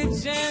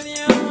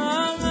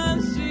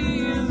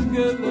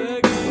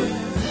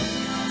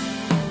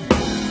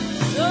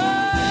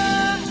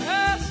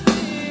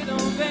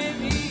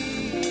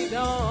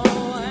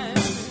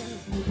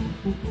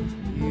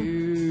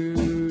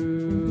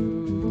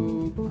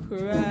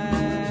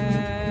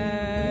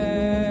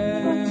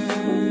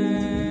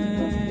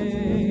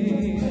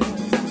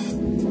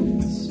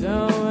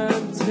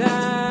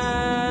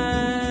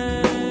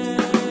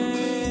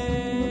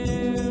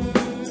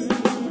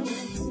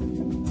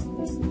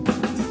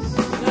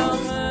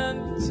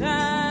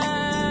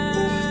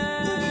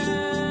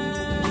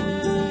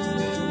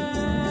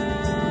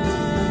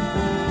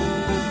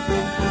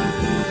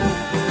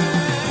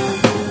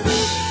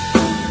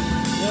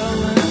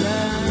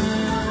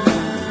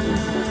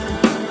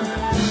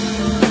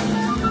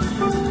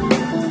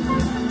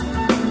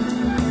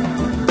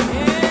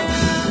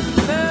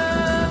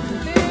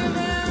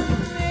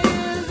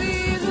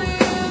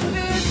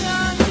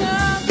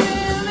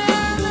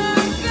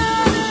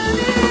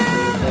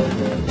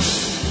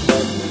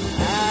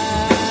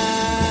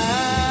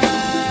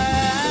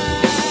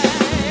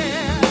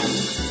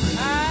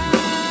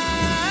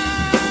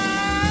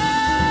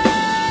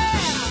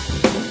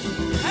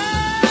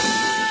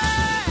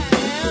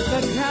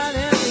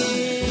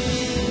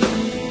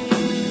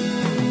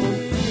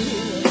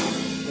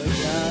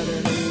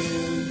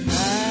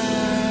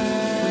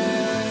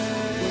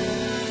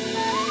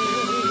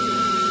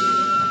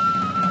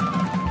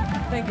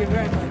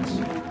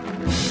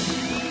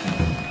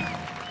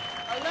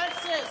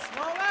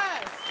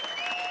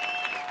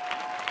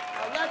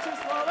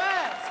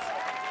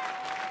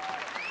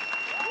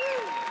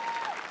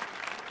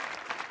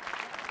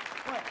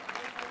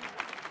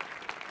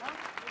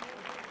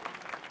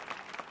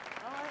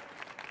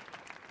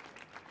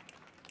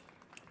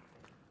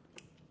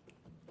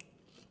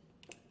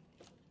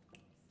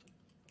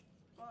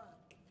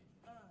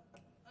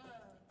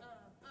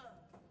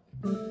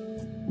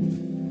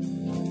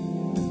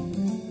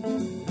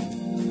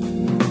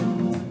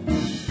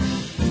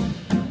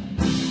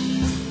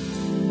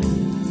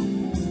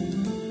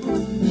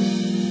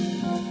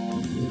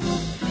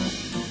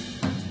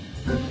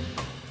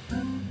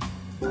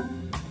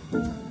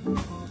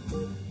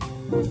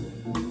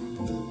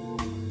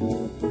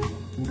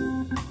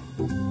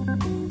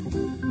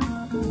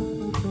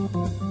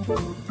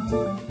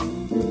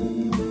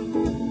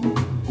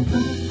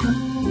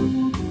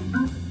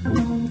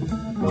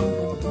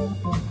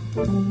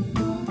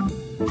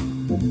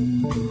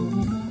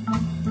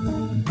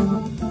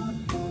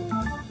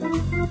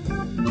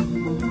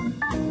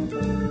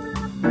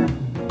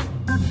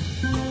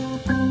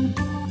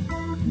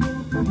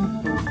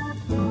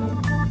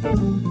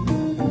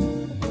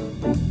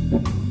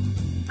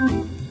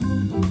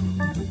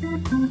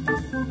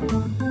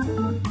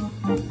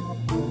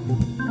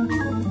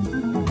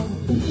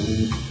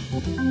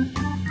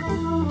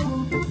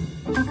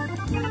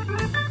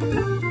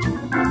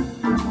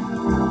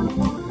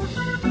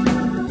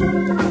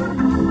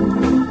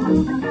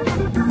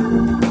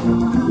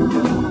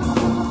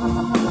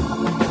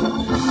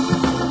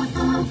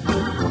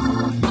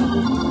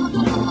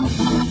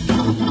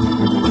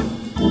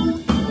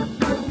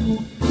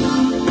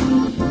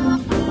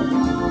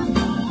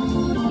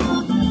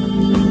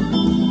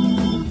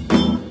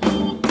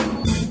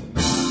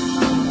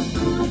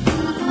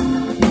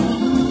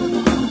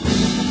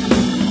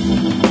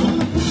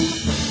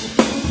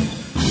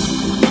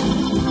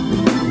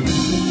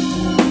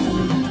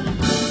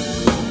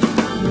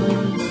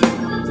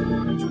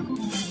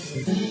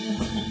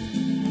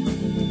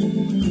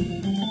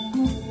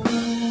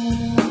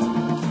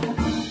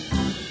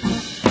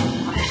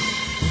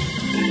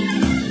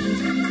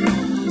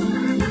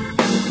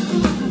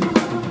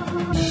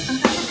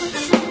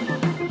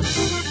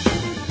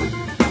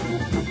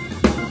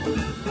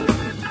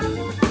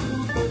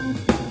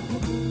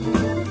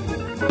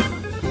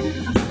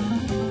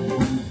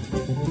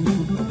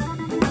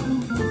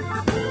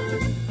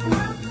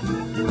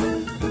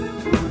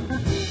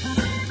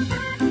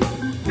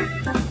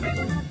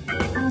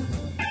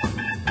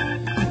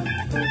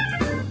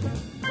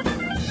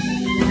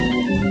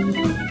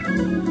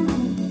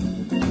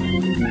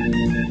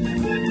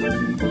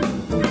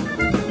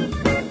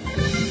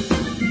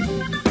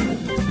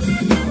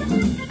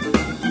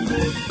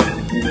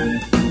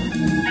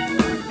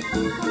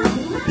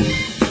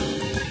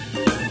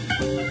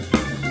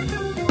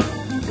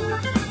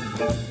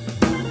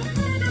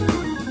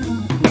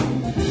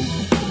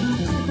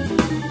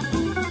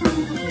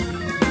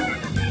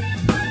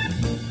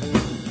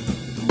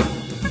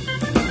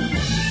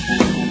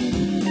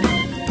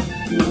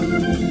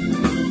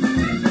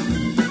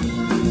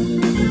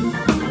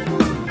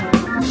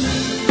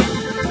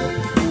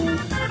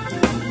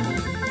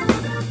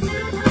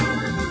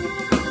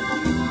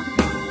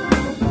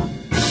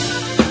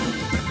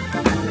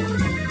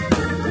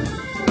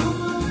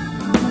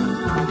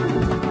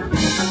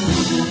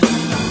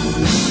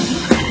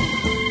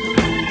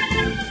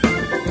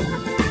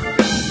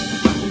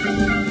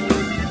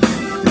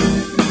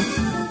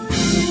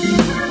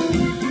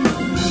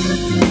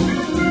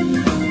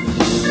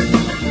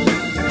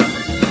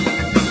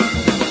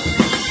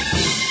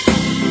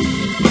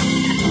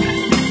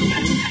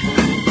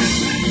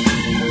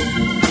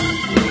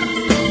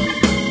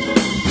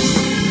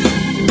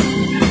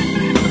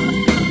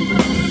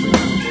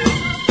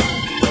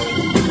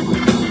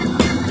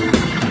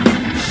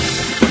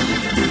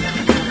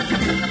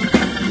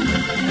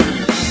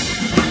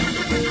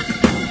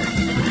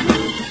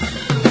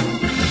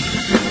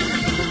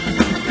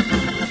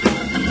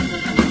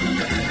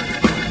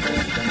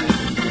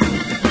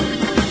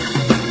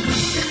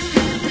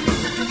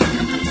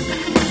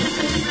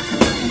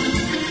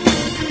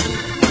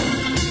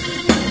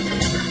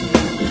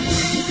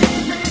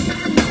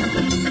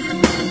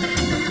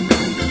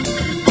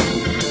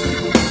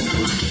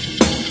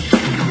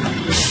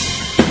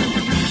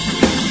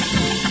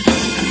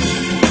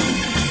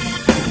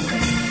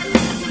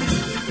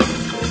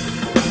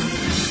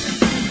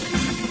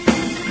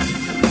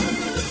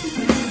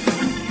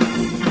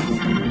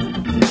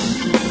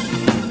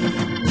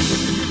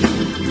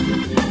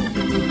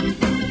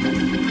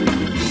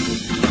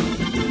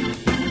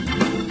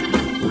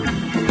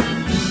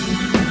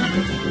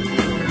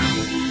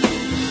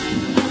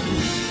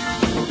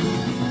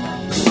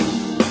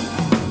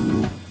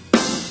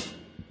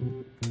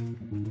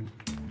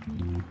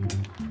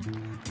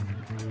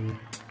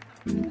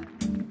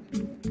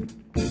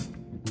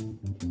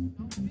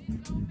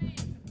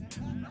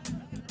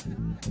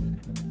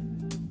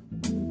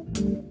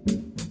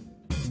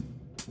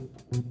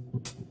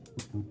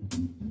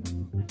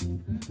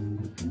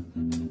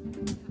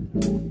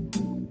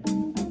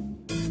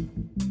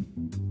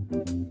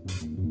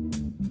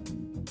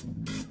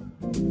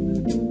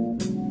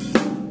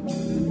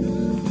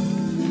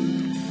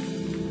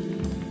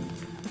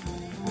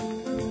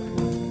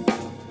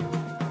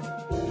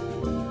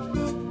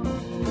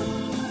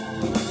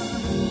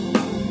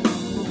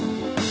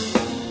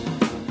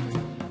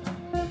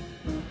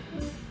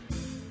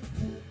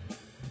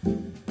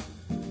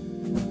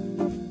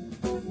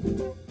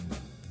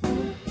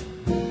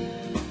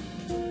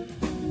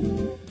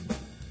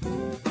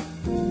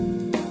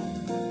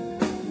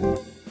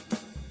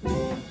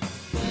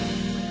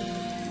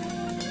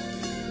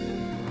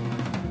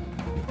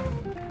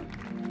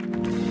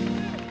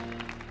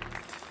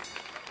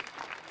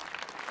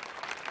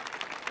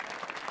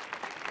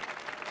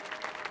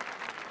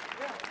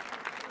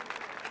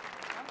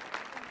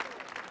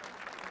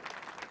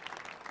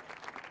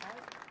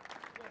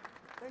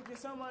Thank you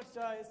so much,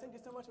 guys. Thank you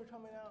so much for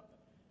coming out.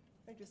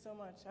 Thank you so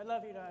much. I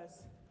love you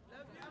guys.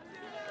 Love you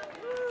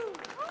too.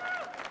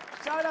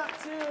 Shout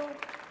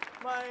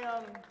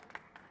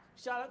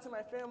out to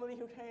my family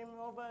who came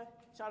over.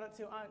 Shout out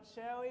to Aunt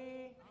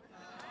Shelly.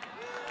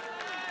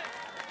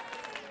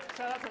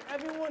 Shout out to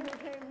everyone who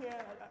came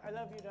here. I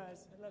love you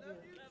guys. I love you.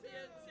 Love you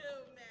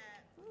too,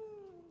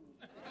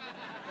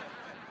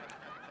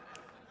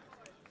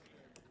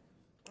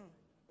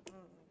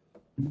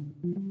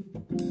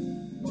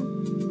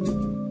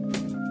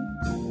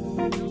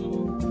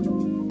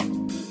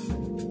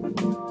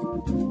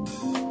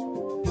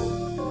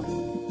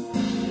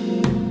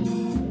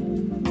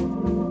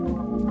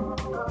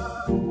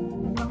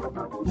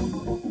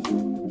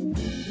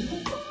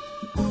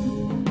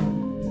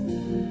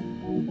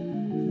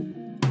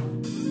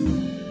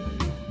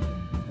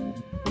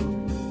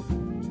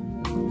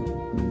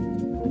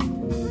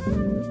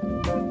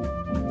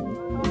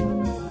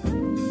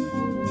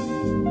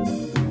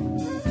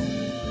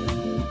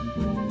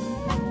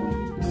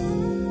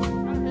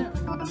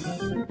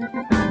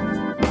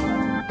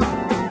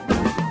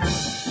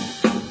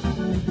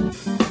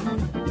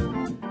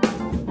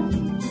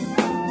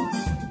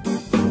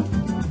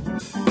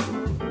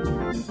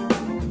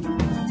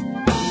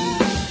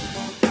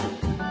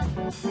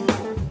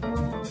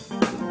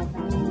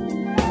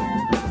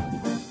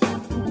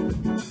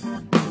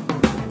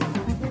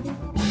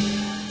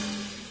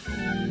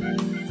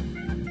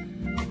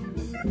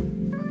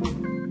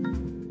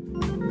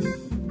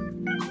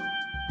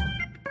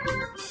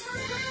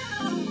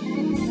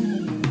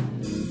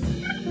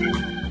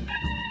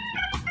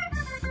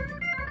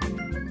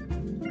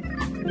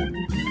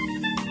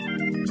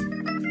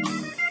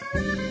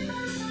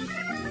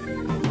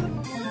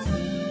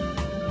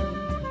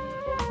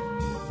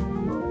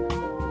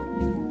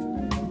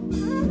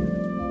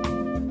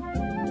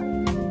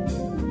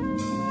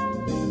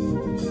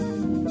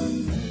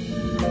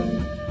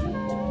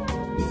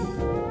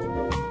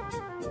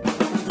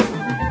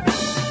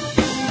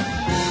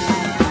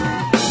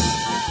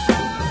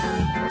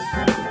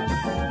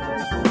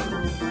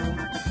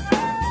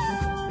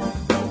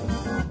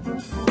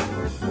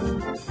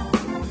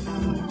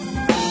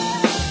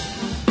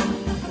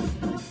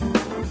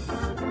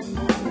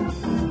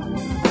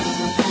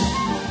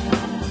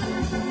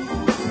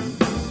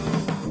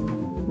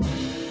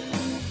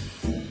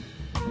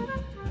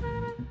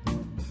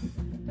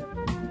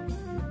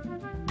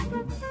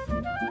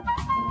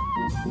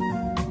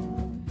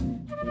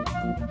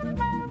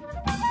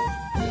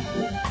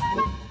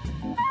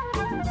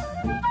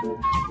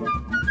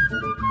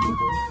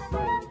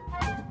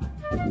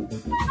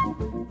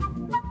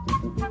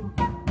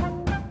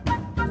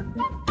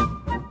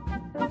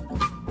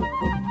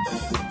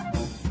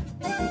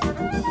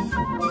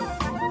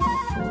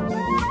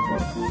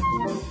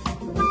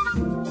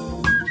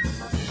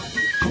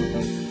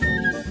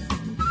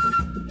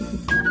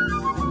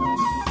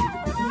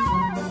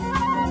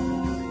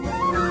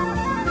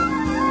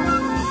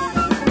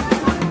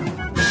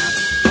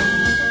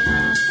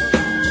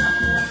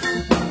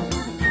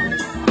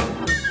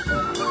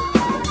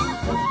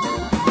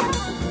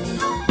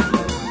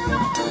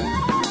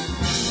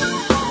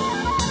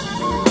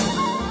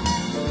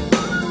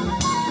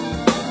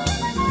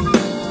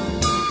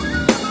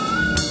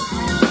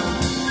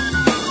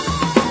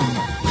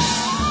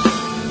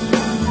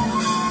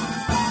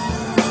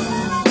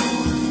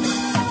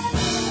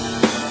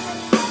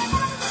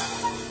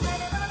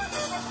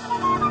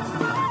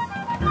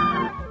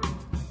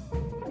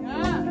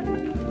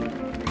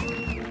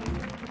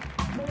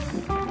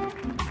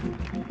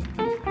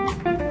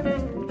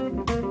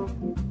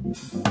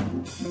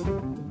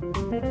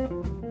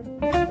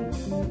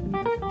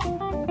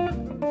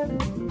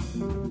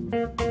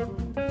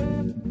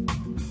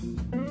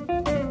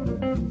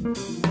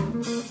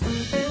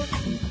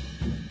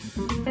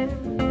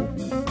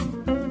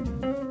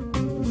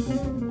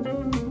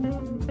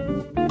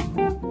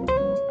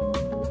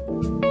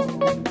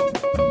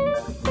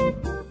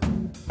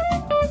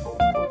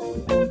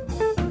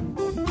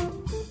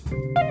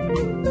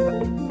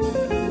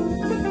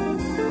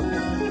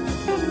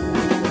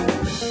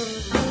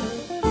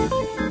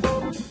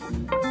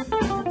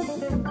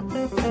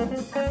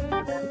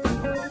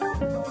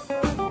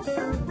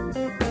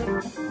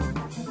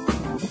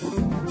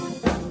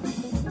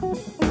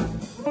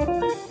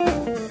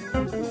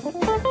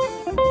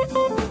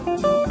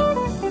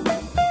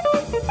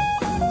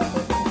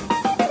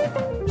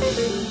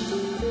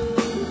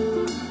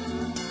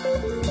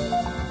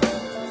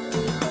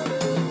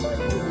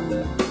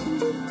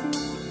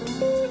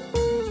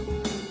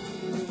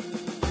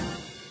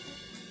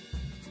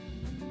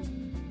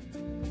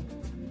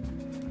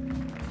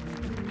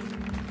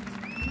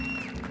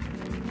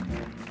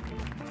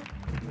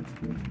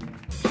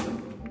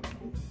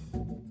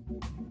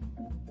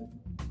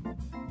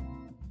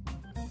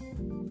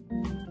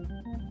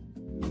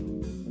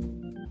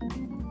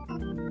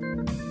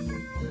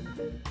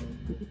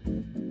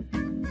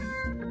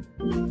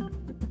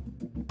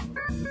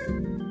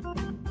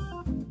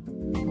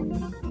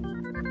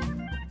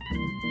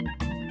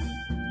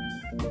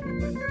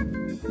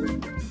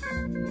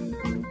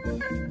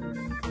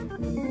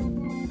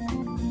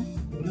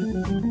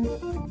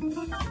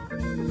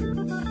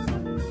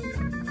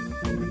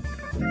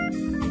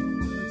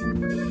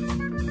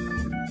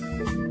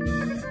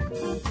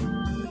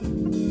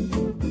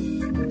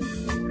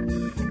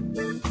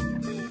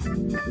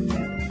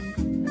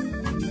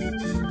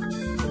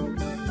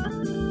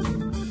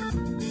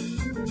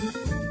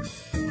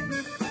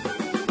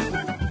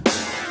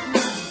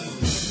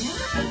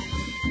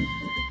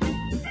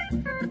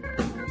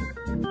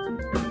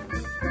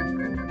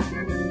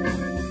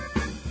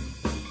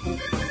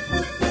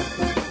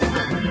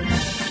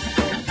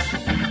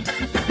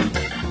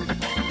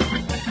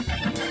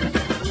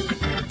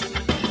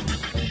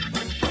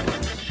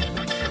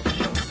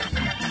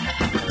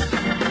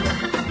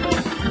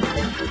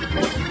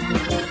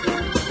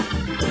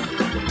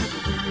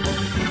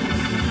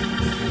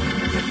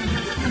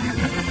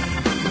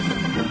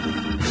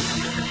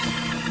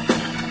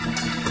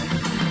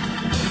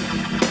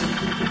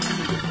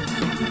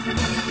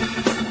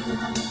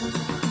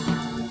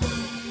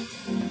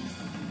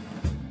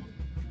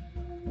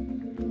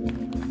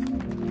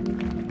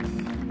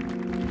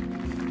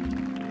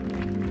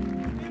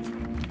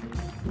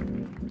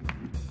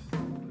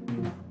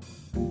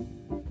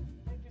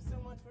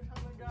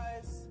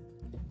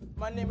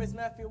 My name is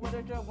Matthew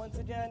Whitaker. Once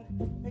again,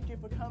 thank you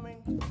for coming.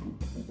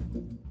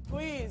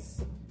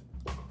 Please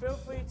feel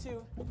free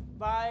to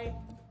buy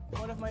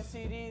one of my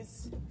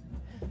CDs.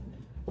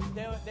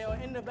 They are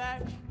in the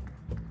back.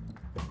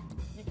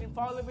 You can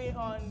follow me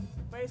on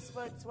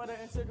Facebook, Twitter,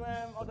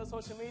 Instagram, all the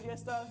social media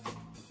stuff.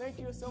 Thank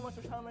you so much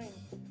for coming.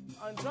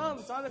 On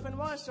drums, Jonathan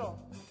Marshall.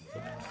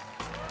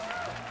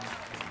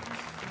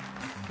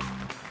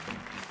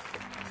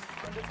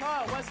 On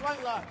guitar, Wes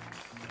Whitelock.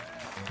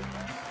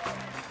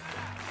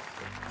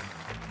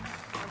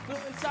 On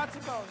flute and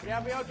saxophone,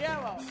 Gabriel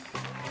Guerrero.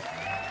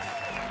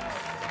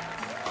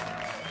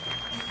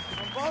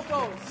 On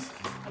vocals,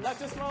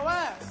 Alexis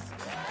Moraes.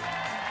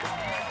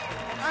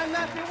 I'm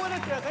Matthew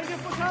Whitaker. Thank you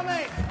for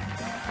coming.